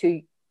managed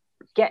to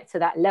get to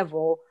that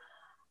level,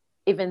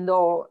 even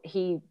though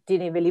he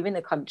didn't even live in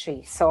the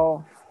country.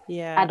 So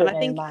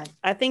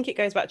I think it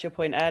goes back to your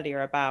point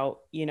earlier about,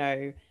 you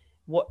know,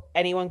 what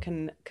anyone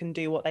can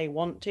do what they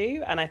want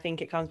to, and I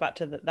think it comes back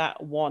to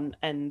that want.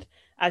 And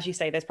as you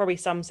say, there's probably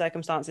some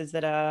circumstances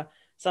that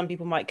some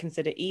people might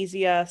consider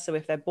easier. So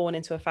if they're born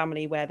into a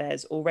family where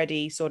there's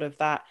already sort of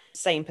that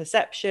same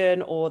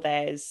perception, or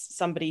there's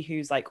somebody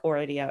who's like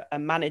already a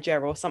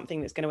manager or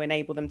something that's going to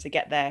enable them to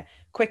get there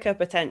quicker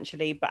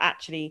potentially, but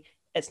actually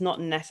it's not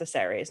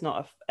necessary. It's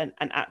not an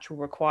actual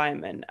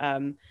requirement.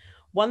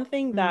 One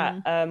thing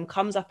that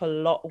comes up a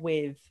lot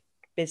with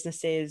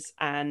businesses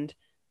and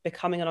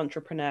becoming an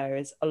entrepreneur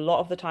is a lot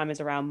of the time is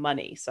around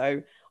money.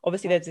 So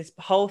obviously there's this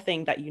whole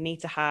thing that you need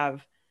to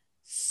have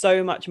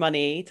so much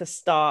money to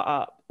start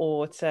up,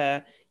 or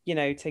to, you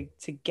know,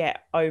 to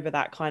get over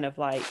that kind of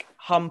like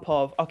hump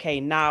of, okay,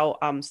 now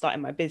I'm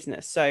starting my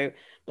business. So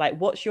like,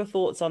 what's your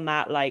thoughts on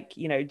that? Like,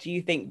 you know, do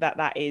you think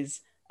that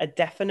is a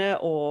definite,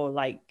 or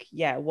like,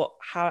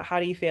 how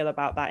do you feel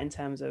about that in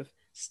terms of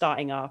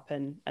starting up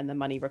and the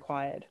money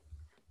required?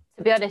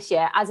 To be honest,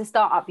 as a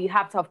startup, you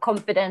have to have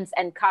confidence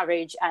and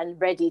courage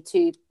and ready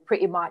to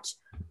pretty much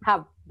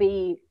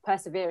be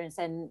perseverance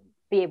and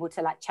be able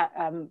to like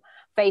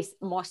face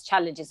most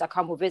challenges that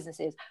come with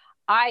businesses.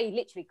 I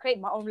literally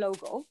created my own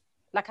logo.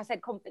 Like I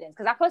said, confidence,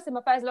 because I posted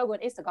my first logo on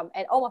Instagram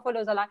and all my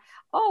followers are like,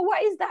 oh,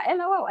 what is that?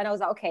 LOL. And I was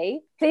like,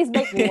 okay, please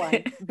make me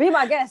one. Be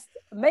my guest,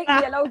 make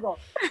me a logo.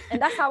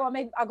 And that's how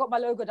I got my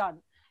logo done.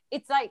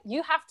 It's like,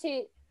 you have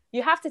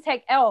to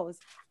take L's.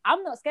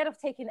 I'm not scared of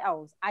taking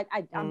L's.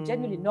 I'm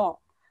genuinely not.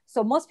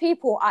 So most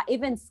people are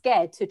even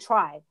scared to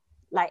try.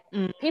 Like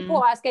people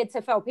are scared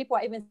to fail. People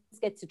are even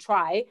scared to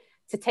try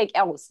to take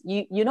L's.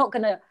 You're not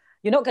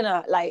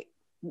gonna like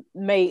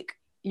make,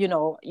 you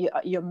know,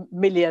 your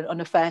million on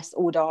the first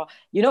order.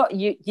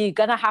 You're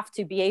gonna have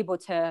to be able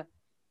to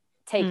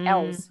take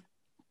L's.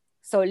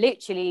 So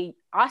literally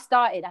I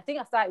started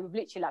with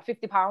literally like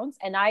 £50,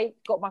 and I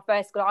got my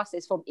first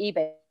glasses from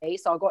eBay.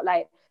 So I got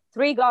like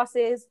 3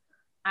 glasses,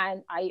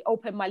 and I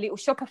opened my little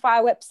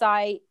Shopify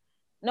website.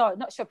 No,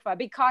 not Shopify,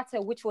 Big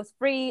Carter, which was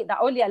free, that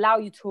only allow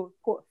you to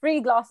put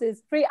 3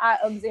 glasses, 3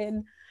 items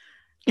in,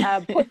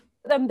 put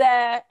them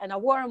there, and I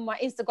wore them on my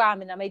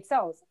Instagram, and I made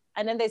sales.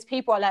 And then there's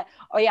people like,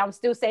 oh yeah, I'm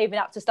still saving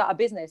up to start a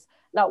business.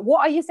 Like, what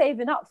are you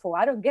saving up for?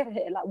 I don't get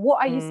it. Like,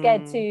 what are you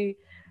scared to,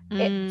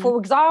 for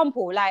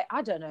example, like,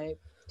 I don't know,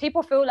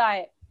 people feel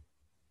like,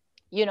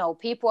 you know,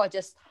 people are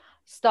just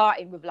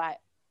starting with like,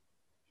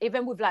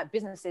 even with like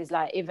businesses,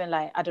 like even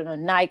like, I don't know,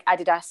 Nike,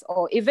 Adidas,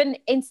 or even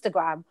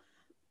Instagram,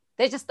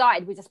 they just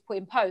started with just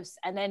putting posts,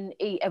 and then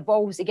it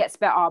evolves, it gets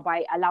better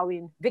by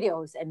allowing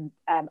videos, and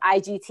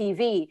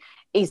IGTV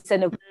is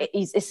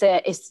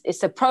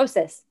it's a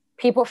process.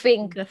 People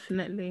think,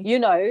 definitely, you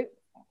know,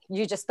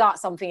 you just start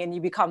something and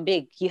you become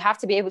big. You have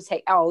to be able to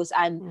take L's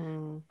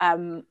and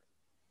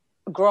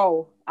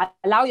grow.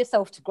 Allow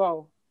yourself to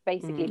grow,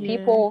 basically.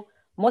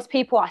 Most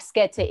people are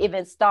scared to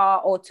even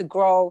start or to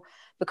grow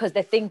because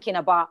they're thinking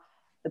about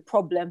the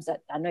problems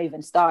that are not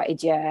even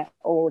started yet,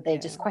 or they're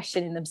just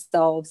questioning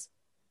themselves.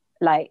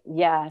 Like,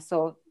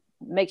 so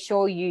make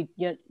sure you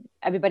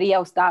everybody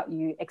else doubt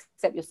you,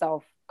 accept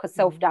yourself, because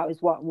self-doubt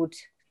is what would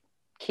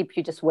keep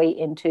you just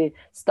waiting to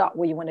start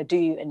what you want to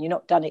do, and you're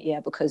not done it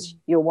yet because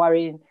you're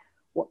worrying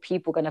what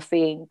people are going to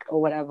think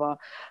or whatever.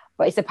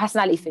 But it's a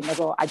personality thing as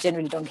well. I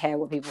generally don't care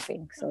what people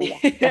think. So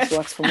that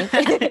works for me.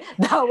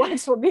 That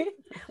works for me. Do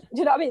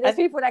you know what I mean? There's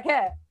people that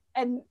care.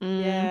 And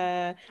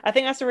I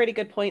think that's a really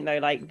good point though.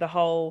 Like the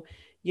whole,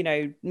 you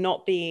know,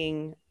 not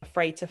being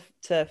afraid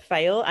to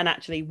fail, and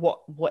actually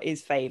what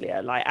is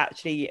failure? Like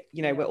actually,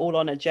 you know, we're all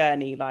on a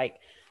journey. Like,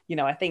 you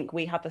know, I think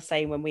we had the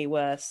same when we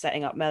were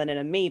setting up Melanin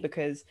and Me,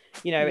 because,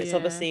 you know, it's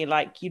obviously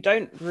like you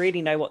don't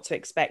really know what to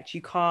expect.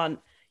 You can't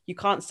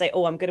say,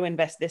 oh, I'm going to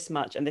invest this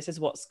much and this is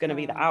what's going to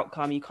be the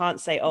outcome. You can't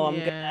say, oh, I'm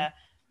going to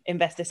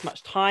invest this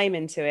much time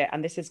into it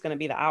and this is going to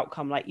be the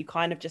outcome. Like you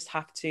kind of just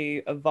have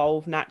to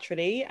evolve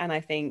naturally. And I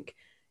think,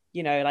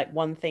 you know, like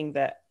one thing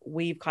that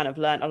we've kind of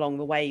learned along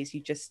the way is you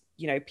just,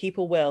 you know,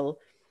 people will,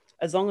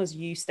 as long as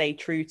you stay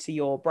true to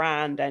your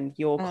brand and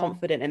you're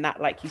confident in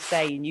that, like you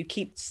say, and you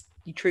keep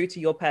true to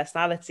your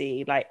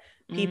personality, like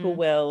people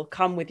will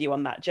come with you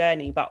on that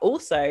journey. But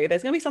also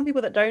there's going to be some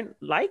people that don't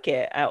like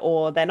it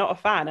or they're not a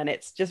fan, and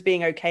it's just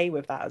being okay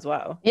with that as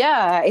well.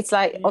 It's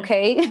like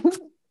okay.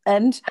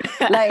 And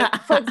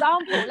like for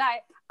example,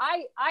 like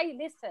I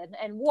listen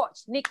and watch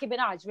Nicki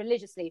Minaj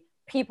religiously.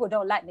 People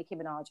don't like Nicki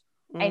Minaj,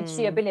 and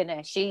she's a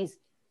billionaire.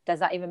 Does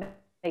that even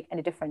make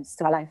any difference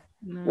to her life?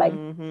 Like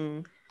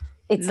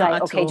it's not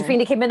like, okay, do you think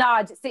Nicki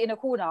Minaj sit in a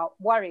corner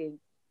worrying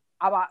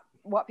about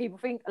what people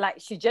think? Like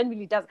she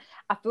genuinely does.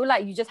 I feel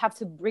like you just have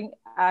to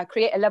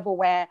create a level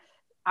where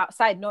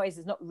outside noise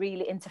is not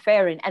really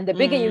interfering, and the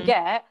bigger you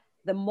get,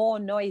 the more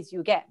noise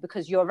you get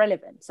because you're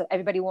relevant, so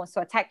everybody wants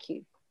to attack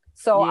you.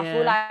 So I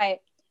feel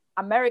like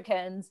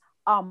Americans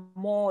are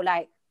more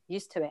like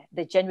used to it.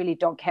 They genuinely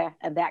don't care,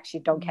 and they actually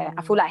don't care.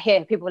 I feel like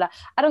here people are like,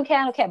 I don't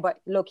care, but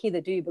low key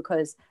they do,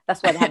 because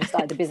that's why they haven't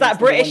started the business. That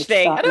British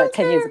thing, like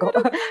 10 years ago.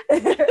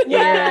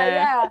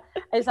 yeah.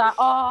 It's like,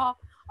 oh,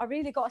 I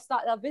really got to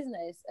start that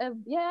business. I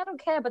don't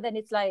care. But then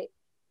it's like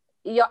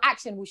your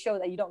action will show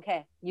that you don't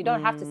care. You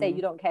don't have to say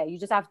you don't care. You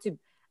just have to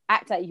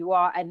act like you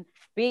are and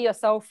be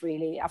yourself,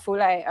 really. I feel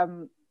like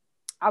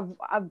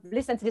I've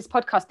listened to this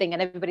podcast thing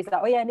and everybody's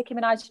like, oh yeah, Nicki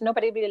Minaj,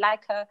 nobody really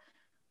like her.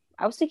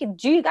 I was thinking,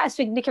 do you guys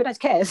think Nicki Minaj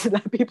cares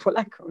that people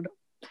like her or not?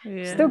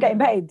 She's still getting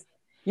paid.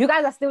 You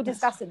guys are still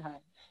discussing her.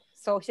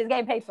 So she's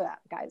getting paid for that,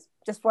 guys.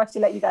 Just for us to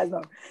let you guys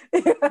know.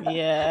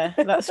 Yeah,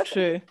 that's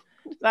true.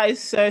 That is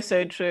so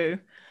true.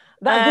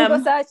 That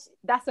Google search,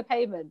 that's a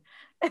payment.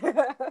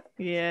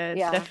 yeah,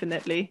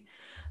 definitely.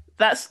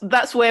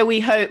 That's where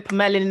we hope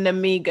Melanin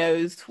and Me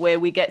goes, where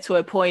we get to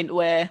a point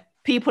where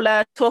people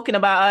are talking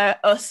about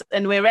us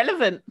and we're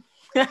relevant.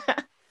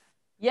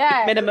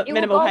 Minimal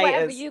haters.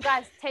 Wherever you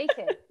guys take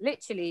it,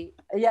 literally.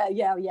 Yeah.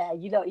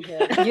 You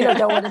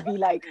don't want to be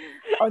like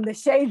on the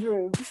shade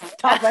room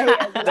type of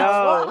haters. Like,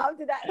 how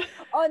did that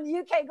on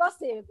UK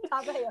Gossip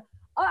type of hater?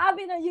 Oh, I've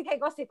been on UK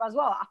Gossip as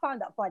well. I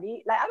found that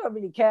funny. Like I don't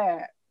really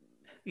care.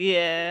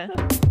 Yeah.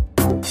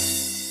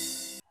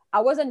 I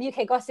was on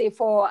UK Gossip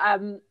for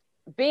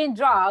being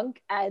drunk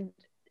and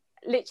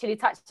literally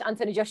touched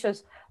Anthony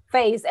Joshua's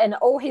face, and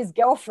all his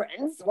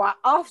girlfriends were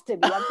after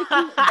me.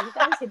 I'm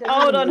thinking,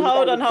 hold on.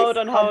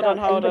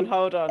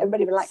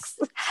 Everybody relax.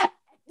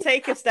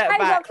 Take a step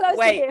back.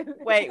 Wait.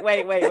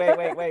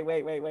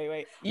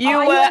 You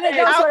were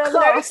out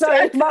close to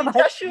Anthony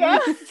Joshua.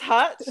 You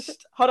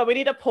touched. Hold on, we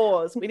need a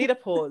pause.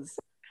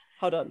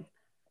 Hold on.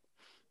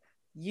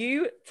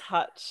 You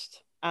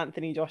touched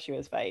Anthony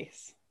Joshua's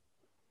face.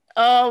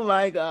 Oh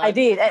my God. I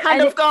did.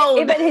 Hand of gold.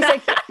 Even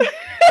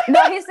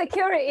his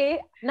security.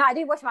 No, I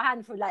didn't wash my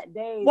hand for like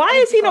days. Why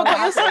has he not got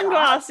your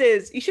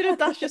sunglasses? You should have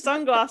dashed your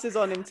sunglasses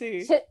on him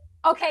too.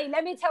 Okay,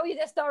 let me tell you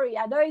the story.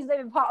 I know he's not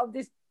even part of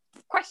these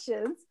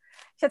questions.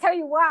 Shall I tell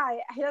you why?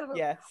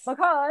 Yes.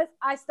 Because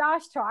I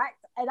starstruck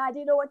and I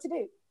didn't know what to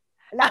do.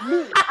 Like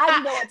me, I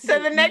didn't know what to do. So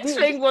the next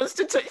thing was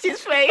to touch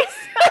his face.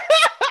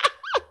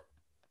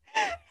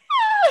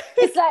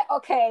 It's like,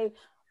 okay,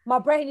 my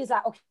brain is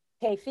like,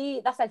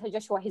 okay, that's like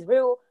Joshua, he's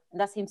real, and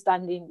that's him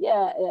standing.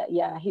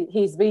 Yeah.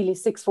 He's really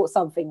 6 foot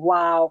something.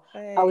 Wow.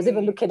 Hey. I was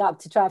even looking up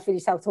to try and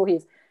finish how tall he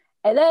is.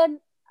 And then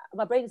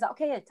my brain is like,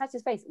 okay, touch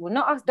his face. Well,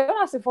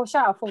 don't ask him for a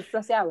shout out from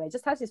Flossie Hour.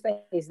 Just touch his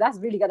face. That's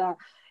really gonna,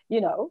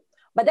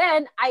 But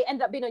then I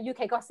ended up being on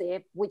UK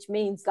Gossip, which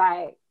means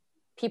like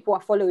people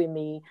are following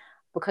me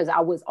because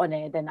I was on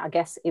it. Then I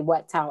guess it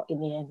worked out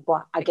in the end,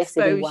 but I guess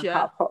it didn't work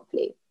out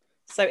properly.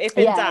 So if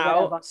in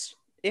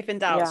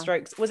doubt,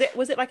 strokes. Was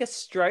it like a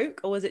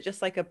stroke, or was it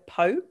just like a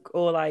poke,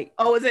 or like?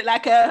 Oh, was it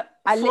like a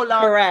full on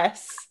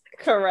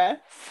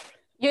caress?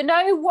 You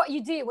know what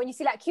you do when you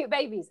see like cute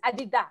babies? I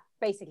did that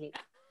basically.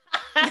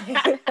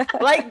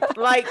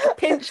 like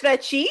pinch their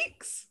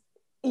cheeks.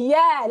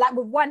 Yeah, like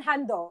with one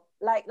handle,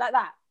 like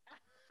that.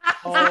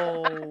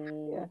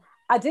 Oh, Yeah.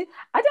 I don't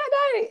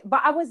know,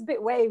 but I was a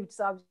bit waved,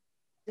 so I'm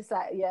just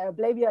like, yeah,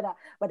 blame you on that.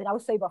 But then I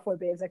was sober for a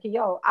bit. I was like,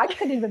 yo, I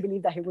couldn't even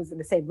believe that he was in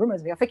the same room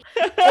as me. I think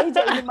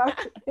AJ in my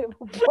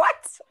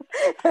what?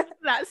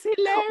 That's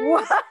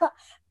hilarious. What?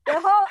 The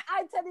whole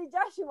Anthony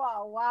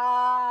Joshua.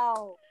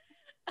 Wow.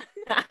 Oh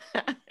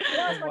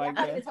I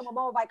said it to my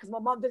mom because my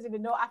mom doesn't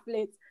even know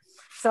athletes.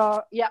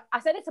 So yeah,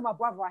 I said it to my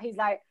brother. He's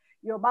like,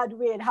 you're mad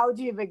weird. How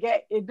do you even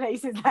get in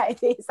places like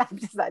this? I'm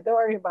just like, don't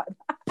worry about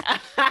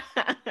that.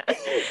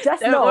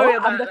 Just know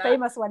I'm the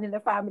famous one in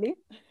the family.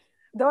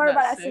 Don't worry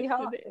about that,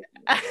 sweetheart.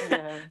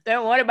 Yeah.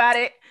 Don't worry about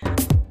it.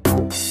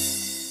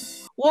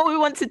 What we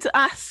wanted to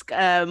ask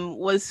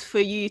was for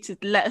you to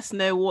let us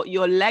know what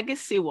your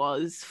legacy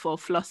was for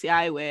Flossy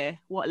Eyewear.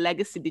 What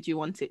legacy did you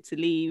want it to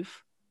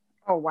leave?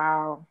 Oh,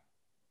 wow.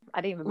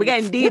 I didn't even. We're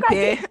getting deep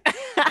here.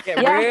 Get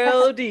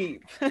real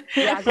deep.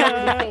 Yeah, I got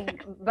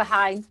everything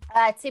behind.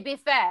 To be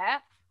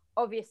fair,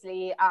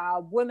 obviously,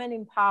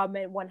 women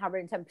empowerment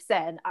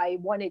 110%. I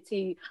wanted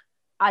to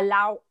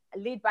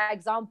lead by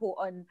example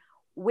on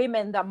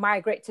women that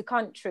migrate to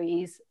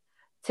countries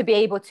to be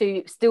able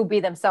to still be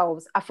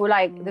themselves. I feel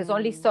like there's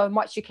only so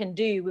much you can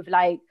do with,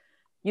 like,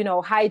 you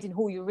know, hiding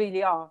who you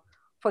really are.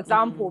 For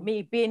example,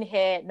 me being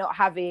here, not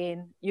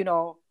having, you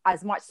know,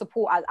 as much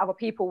support as other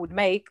people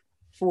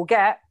will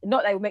get,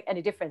 not that it will make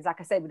any difference. Like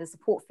I said, with the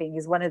support thing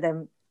is one of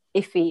them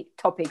iffy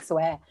topics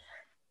where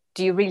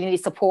do you really need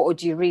support, or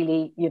do you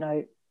really, you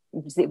know,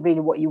 is it really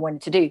what you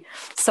wanted to do?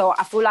 So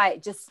I feel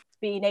like just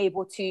being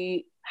able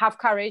to have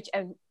courage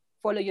and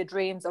follow your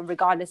dreams, and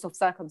regardless of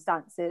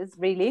circumstances,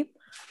 really,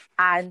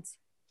 and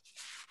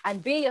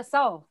be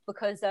yourself,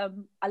 because a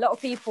lot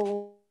of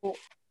people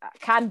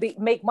can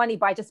make money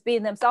by just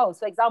being themselves.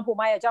 For example,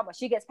 Maya Jama,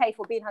 she gets paid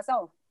for being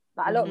herself.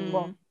 Like a lot of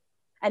people,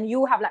 and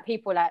you have like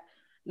people that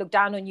look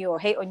down on you or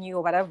hate on you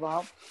or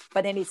whatever,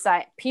 but then it's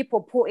like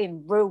people put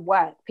in real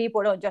work.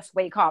 People don't just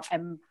wake up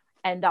and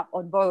end up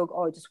on Vogue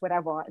or just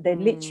whatever. They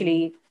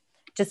literally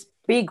just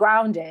be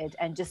grounded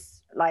and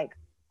just like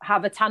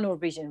have a tunnel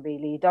vision.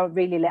 Really, don't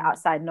really let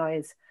outside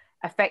noise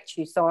affect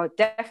you. So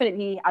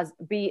definitely,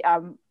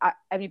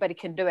 anybody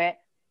can do it.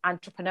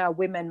 Entrepreneur,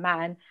 women,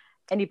 man,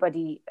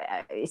 anybody,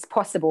 it's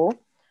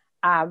possible.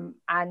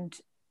 And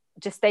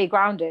just stay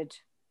grounded.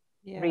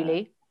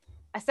 Really.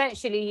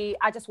 Essentially,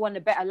 I just want a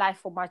better life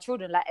for my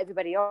children, like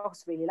everybody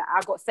else, really. Like,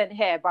 I got sent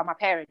here by my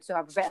parents to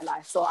have a better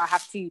life, so I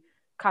have to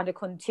kind of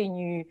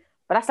continue.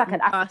 But that's like an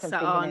African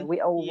thing, isn't it?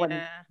 We all want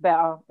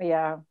better.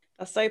 Yeah,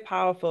 that's so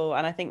powerful,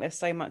 and I think there's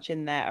so much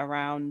in there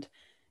around,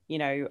 you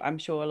know, I'm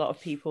sure a lot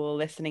of people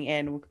listening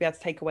in will be able to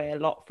take away a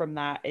lot from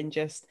that. And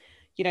just,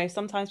 you know,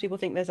 sometimes people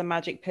think there's a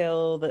magic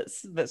pill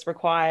that's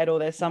required, or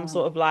there's some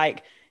sort of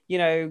like, you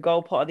know,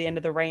 gold pot at the end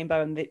of the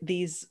rainbow, and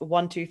these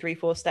 1, 2, 3,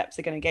 4 steps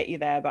are going to get you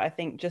there. But I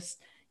think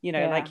just, you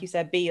know, like you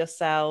said, be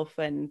yourself,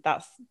 and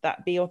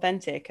be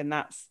authentic, and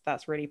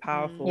that's really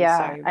powerful.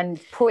 And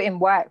put in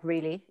work,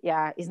 really.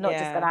 It's not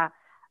just gonna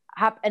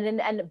happen.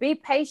 And be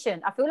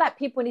patient. I feel like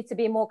people need to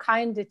be more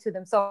kinder to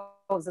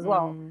themselves as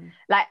well.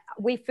 Like,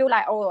 we feel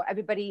like, oh,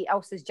 everybody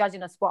else is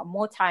judging us, but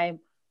more time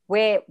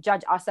we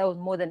judge ourselves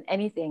more than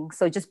anything.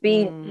 So just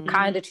be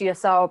kinder to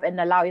yourself and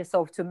allow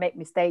yourself to make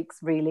mistakes,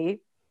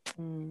 really.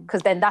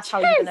 Because then that's how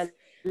you're gonna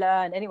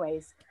learn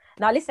anyways.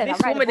 Now listen, this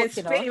woman is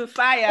spitting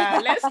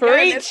fire. Let's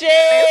preach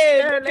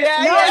it. You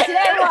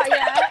know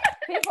what,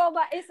 people on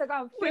my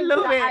Instagram think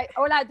that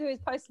all I do is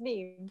post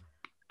memes.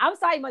 I'm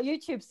starting my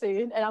YouTube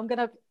soon, and I'm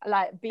gonna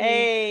like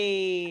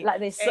be like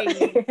this.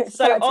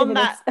 So on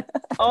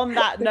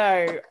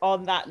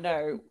that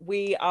note,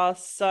 we are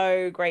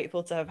so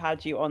grateful to have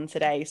had you on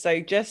today. So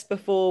just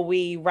before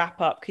we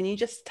wrap up, can you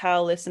just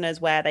tell listeners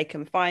where they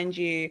can find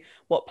you,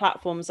 what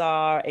platforms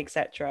are,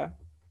 etc.?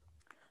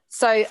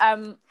 So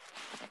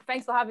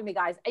thanks for having me,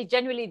 guys. I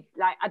genuinely,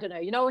 like, I don't know,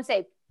 you know, when I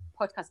say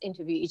podcast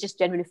interview, it just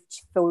generally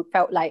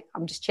felt like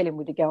I'm just chilling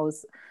with the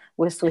girls.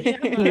 We're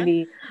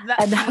really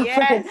that's the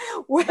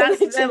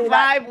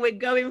vibe we're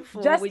going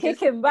for. Just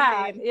kicking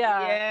back.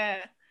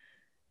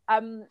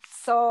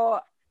 So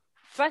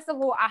first of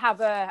all, I have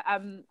a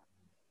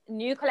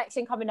new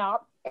collection coming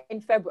up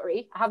in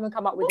February. I haven't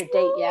come up with a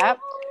date yet.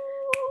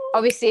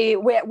 Obviously,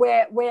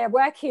 we're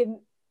working,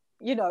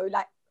 you know,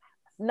 like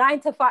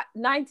 9 to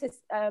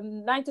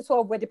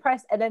 12 we're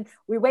depressed, and then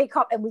we wake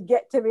up and we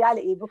get to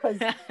reality, because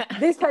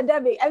this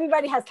pandemic,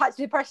 everybody has touched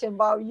depression,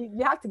 but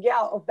you have to get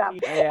out of that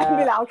and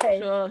be like,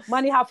 okay,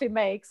 money how to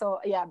make. So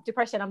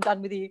depression, I'm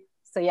done with you.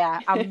 So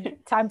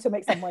time to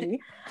make some money.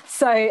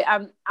 So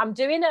I'm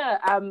doing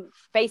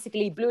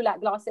basically blue light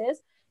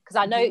glasses, because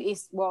I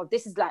noticed, well,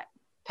 this is like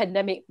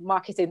pandemic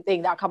marketing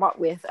thing that I come up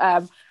with.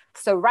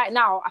 So right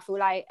now I feel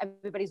like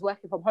everybody's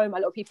working from home. A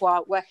lot of people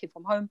are working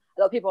from home,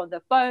 a lot of people on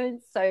their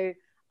phones. So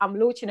I'm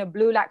launching a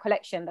blue light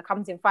collection that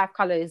comes in 5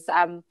 colors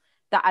that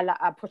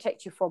I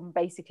protect you from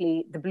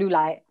basically the blue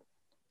light,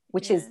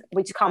 which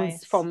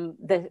comes from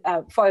the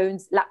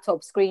phones,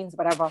 laptops, screens,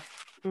 whatever.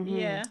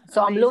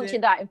 So I'm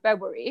launching that in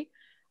February.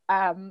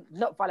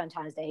 Not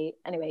Valentine's Day.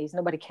 Anyways,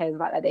 nobody cares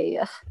about that day.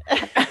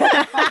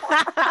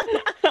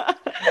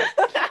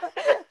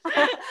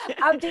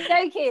 I'm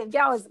joking,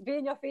 girls. Be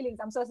in your feelings.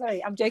 I'm so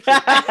sorry. I'm joking.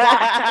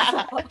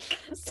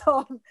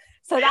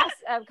 So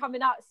that's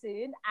coming out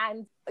soon,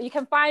 and you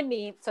can find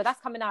me. So that's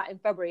coming out in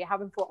February. I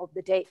haven't thought of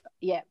the date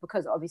yet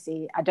because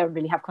obviously I don't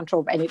really have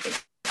control of anything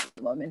at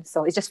the moment.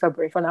 So it's just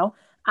February for now.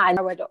 And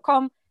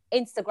eyewear.com,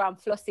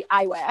 Instagram Flossie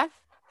Eyewear,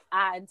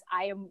 and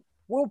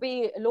will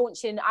be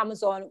launching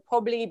Amazon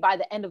probably by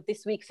the end of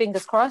this week.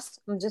 Fingers crossed.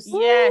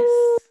 Yes.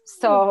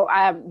 So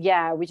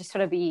we just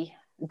want to be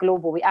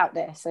global. We out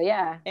there. So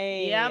yeah.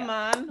 Hey. Yeah,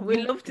 man.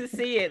 We love to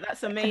see it.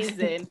 That's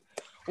amazing.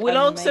 We'll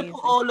also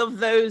put all of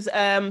those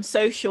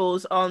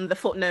socials on the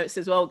footnotes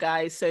as well,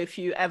 guys. So if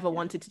you ever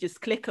wanted to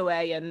just click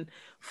away and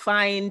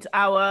find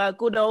our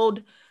good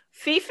old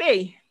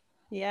Fifi.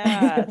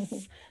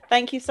 Yes.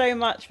 Thank you so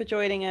much for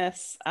joining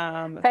us,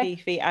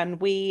 Fifi.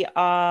 And we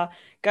are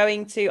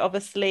going to,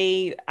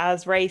 obviously,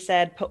 as Ray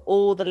said, put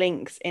all the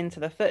links into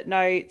the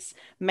footnotes.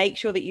 Make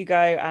sure that you go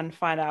and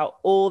find out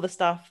all the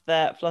stuff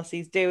that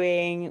Flossie's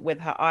doing with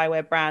her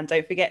eyewear brand.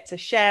 Don't forget to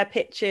share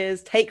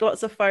pictures, take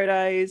lots of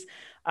photos.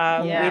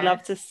 We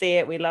love to see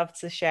it. We love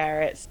to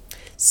share it.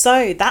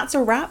 So that's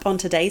a wrap on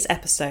today's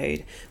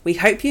episode. We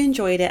hope you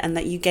enjoyed it and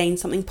that you gained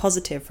something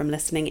positive from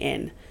listening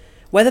in.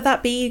 Whether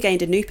that be you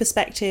gained a new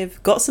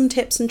perspective, got some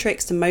tips and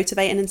tricks to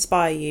motivate and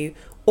inspire you,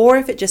 or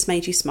if it just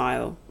made you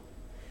smile.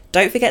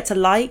 Don't forget to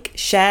like,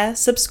 share,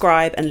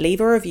 subscribe, and leave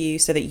a review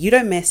so that you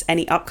don't miss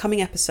any upcoming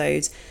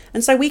episodes,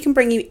 and so we can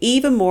bring you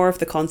even more of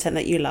the content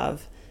that you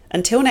love.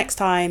 Until next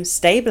time,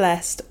 stay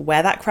blessed,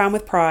 wear that crown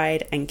with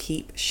pride, and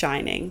keep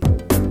shining.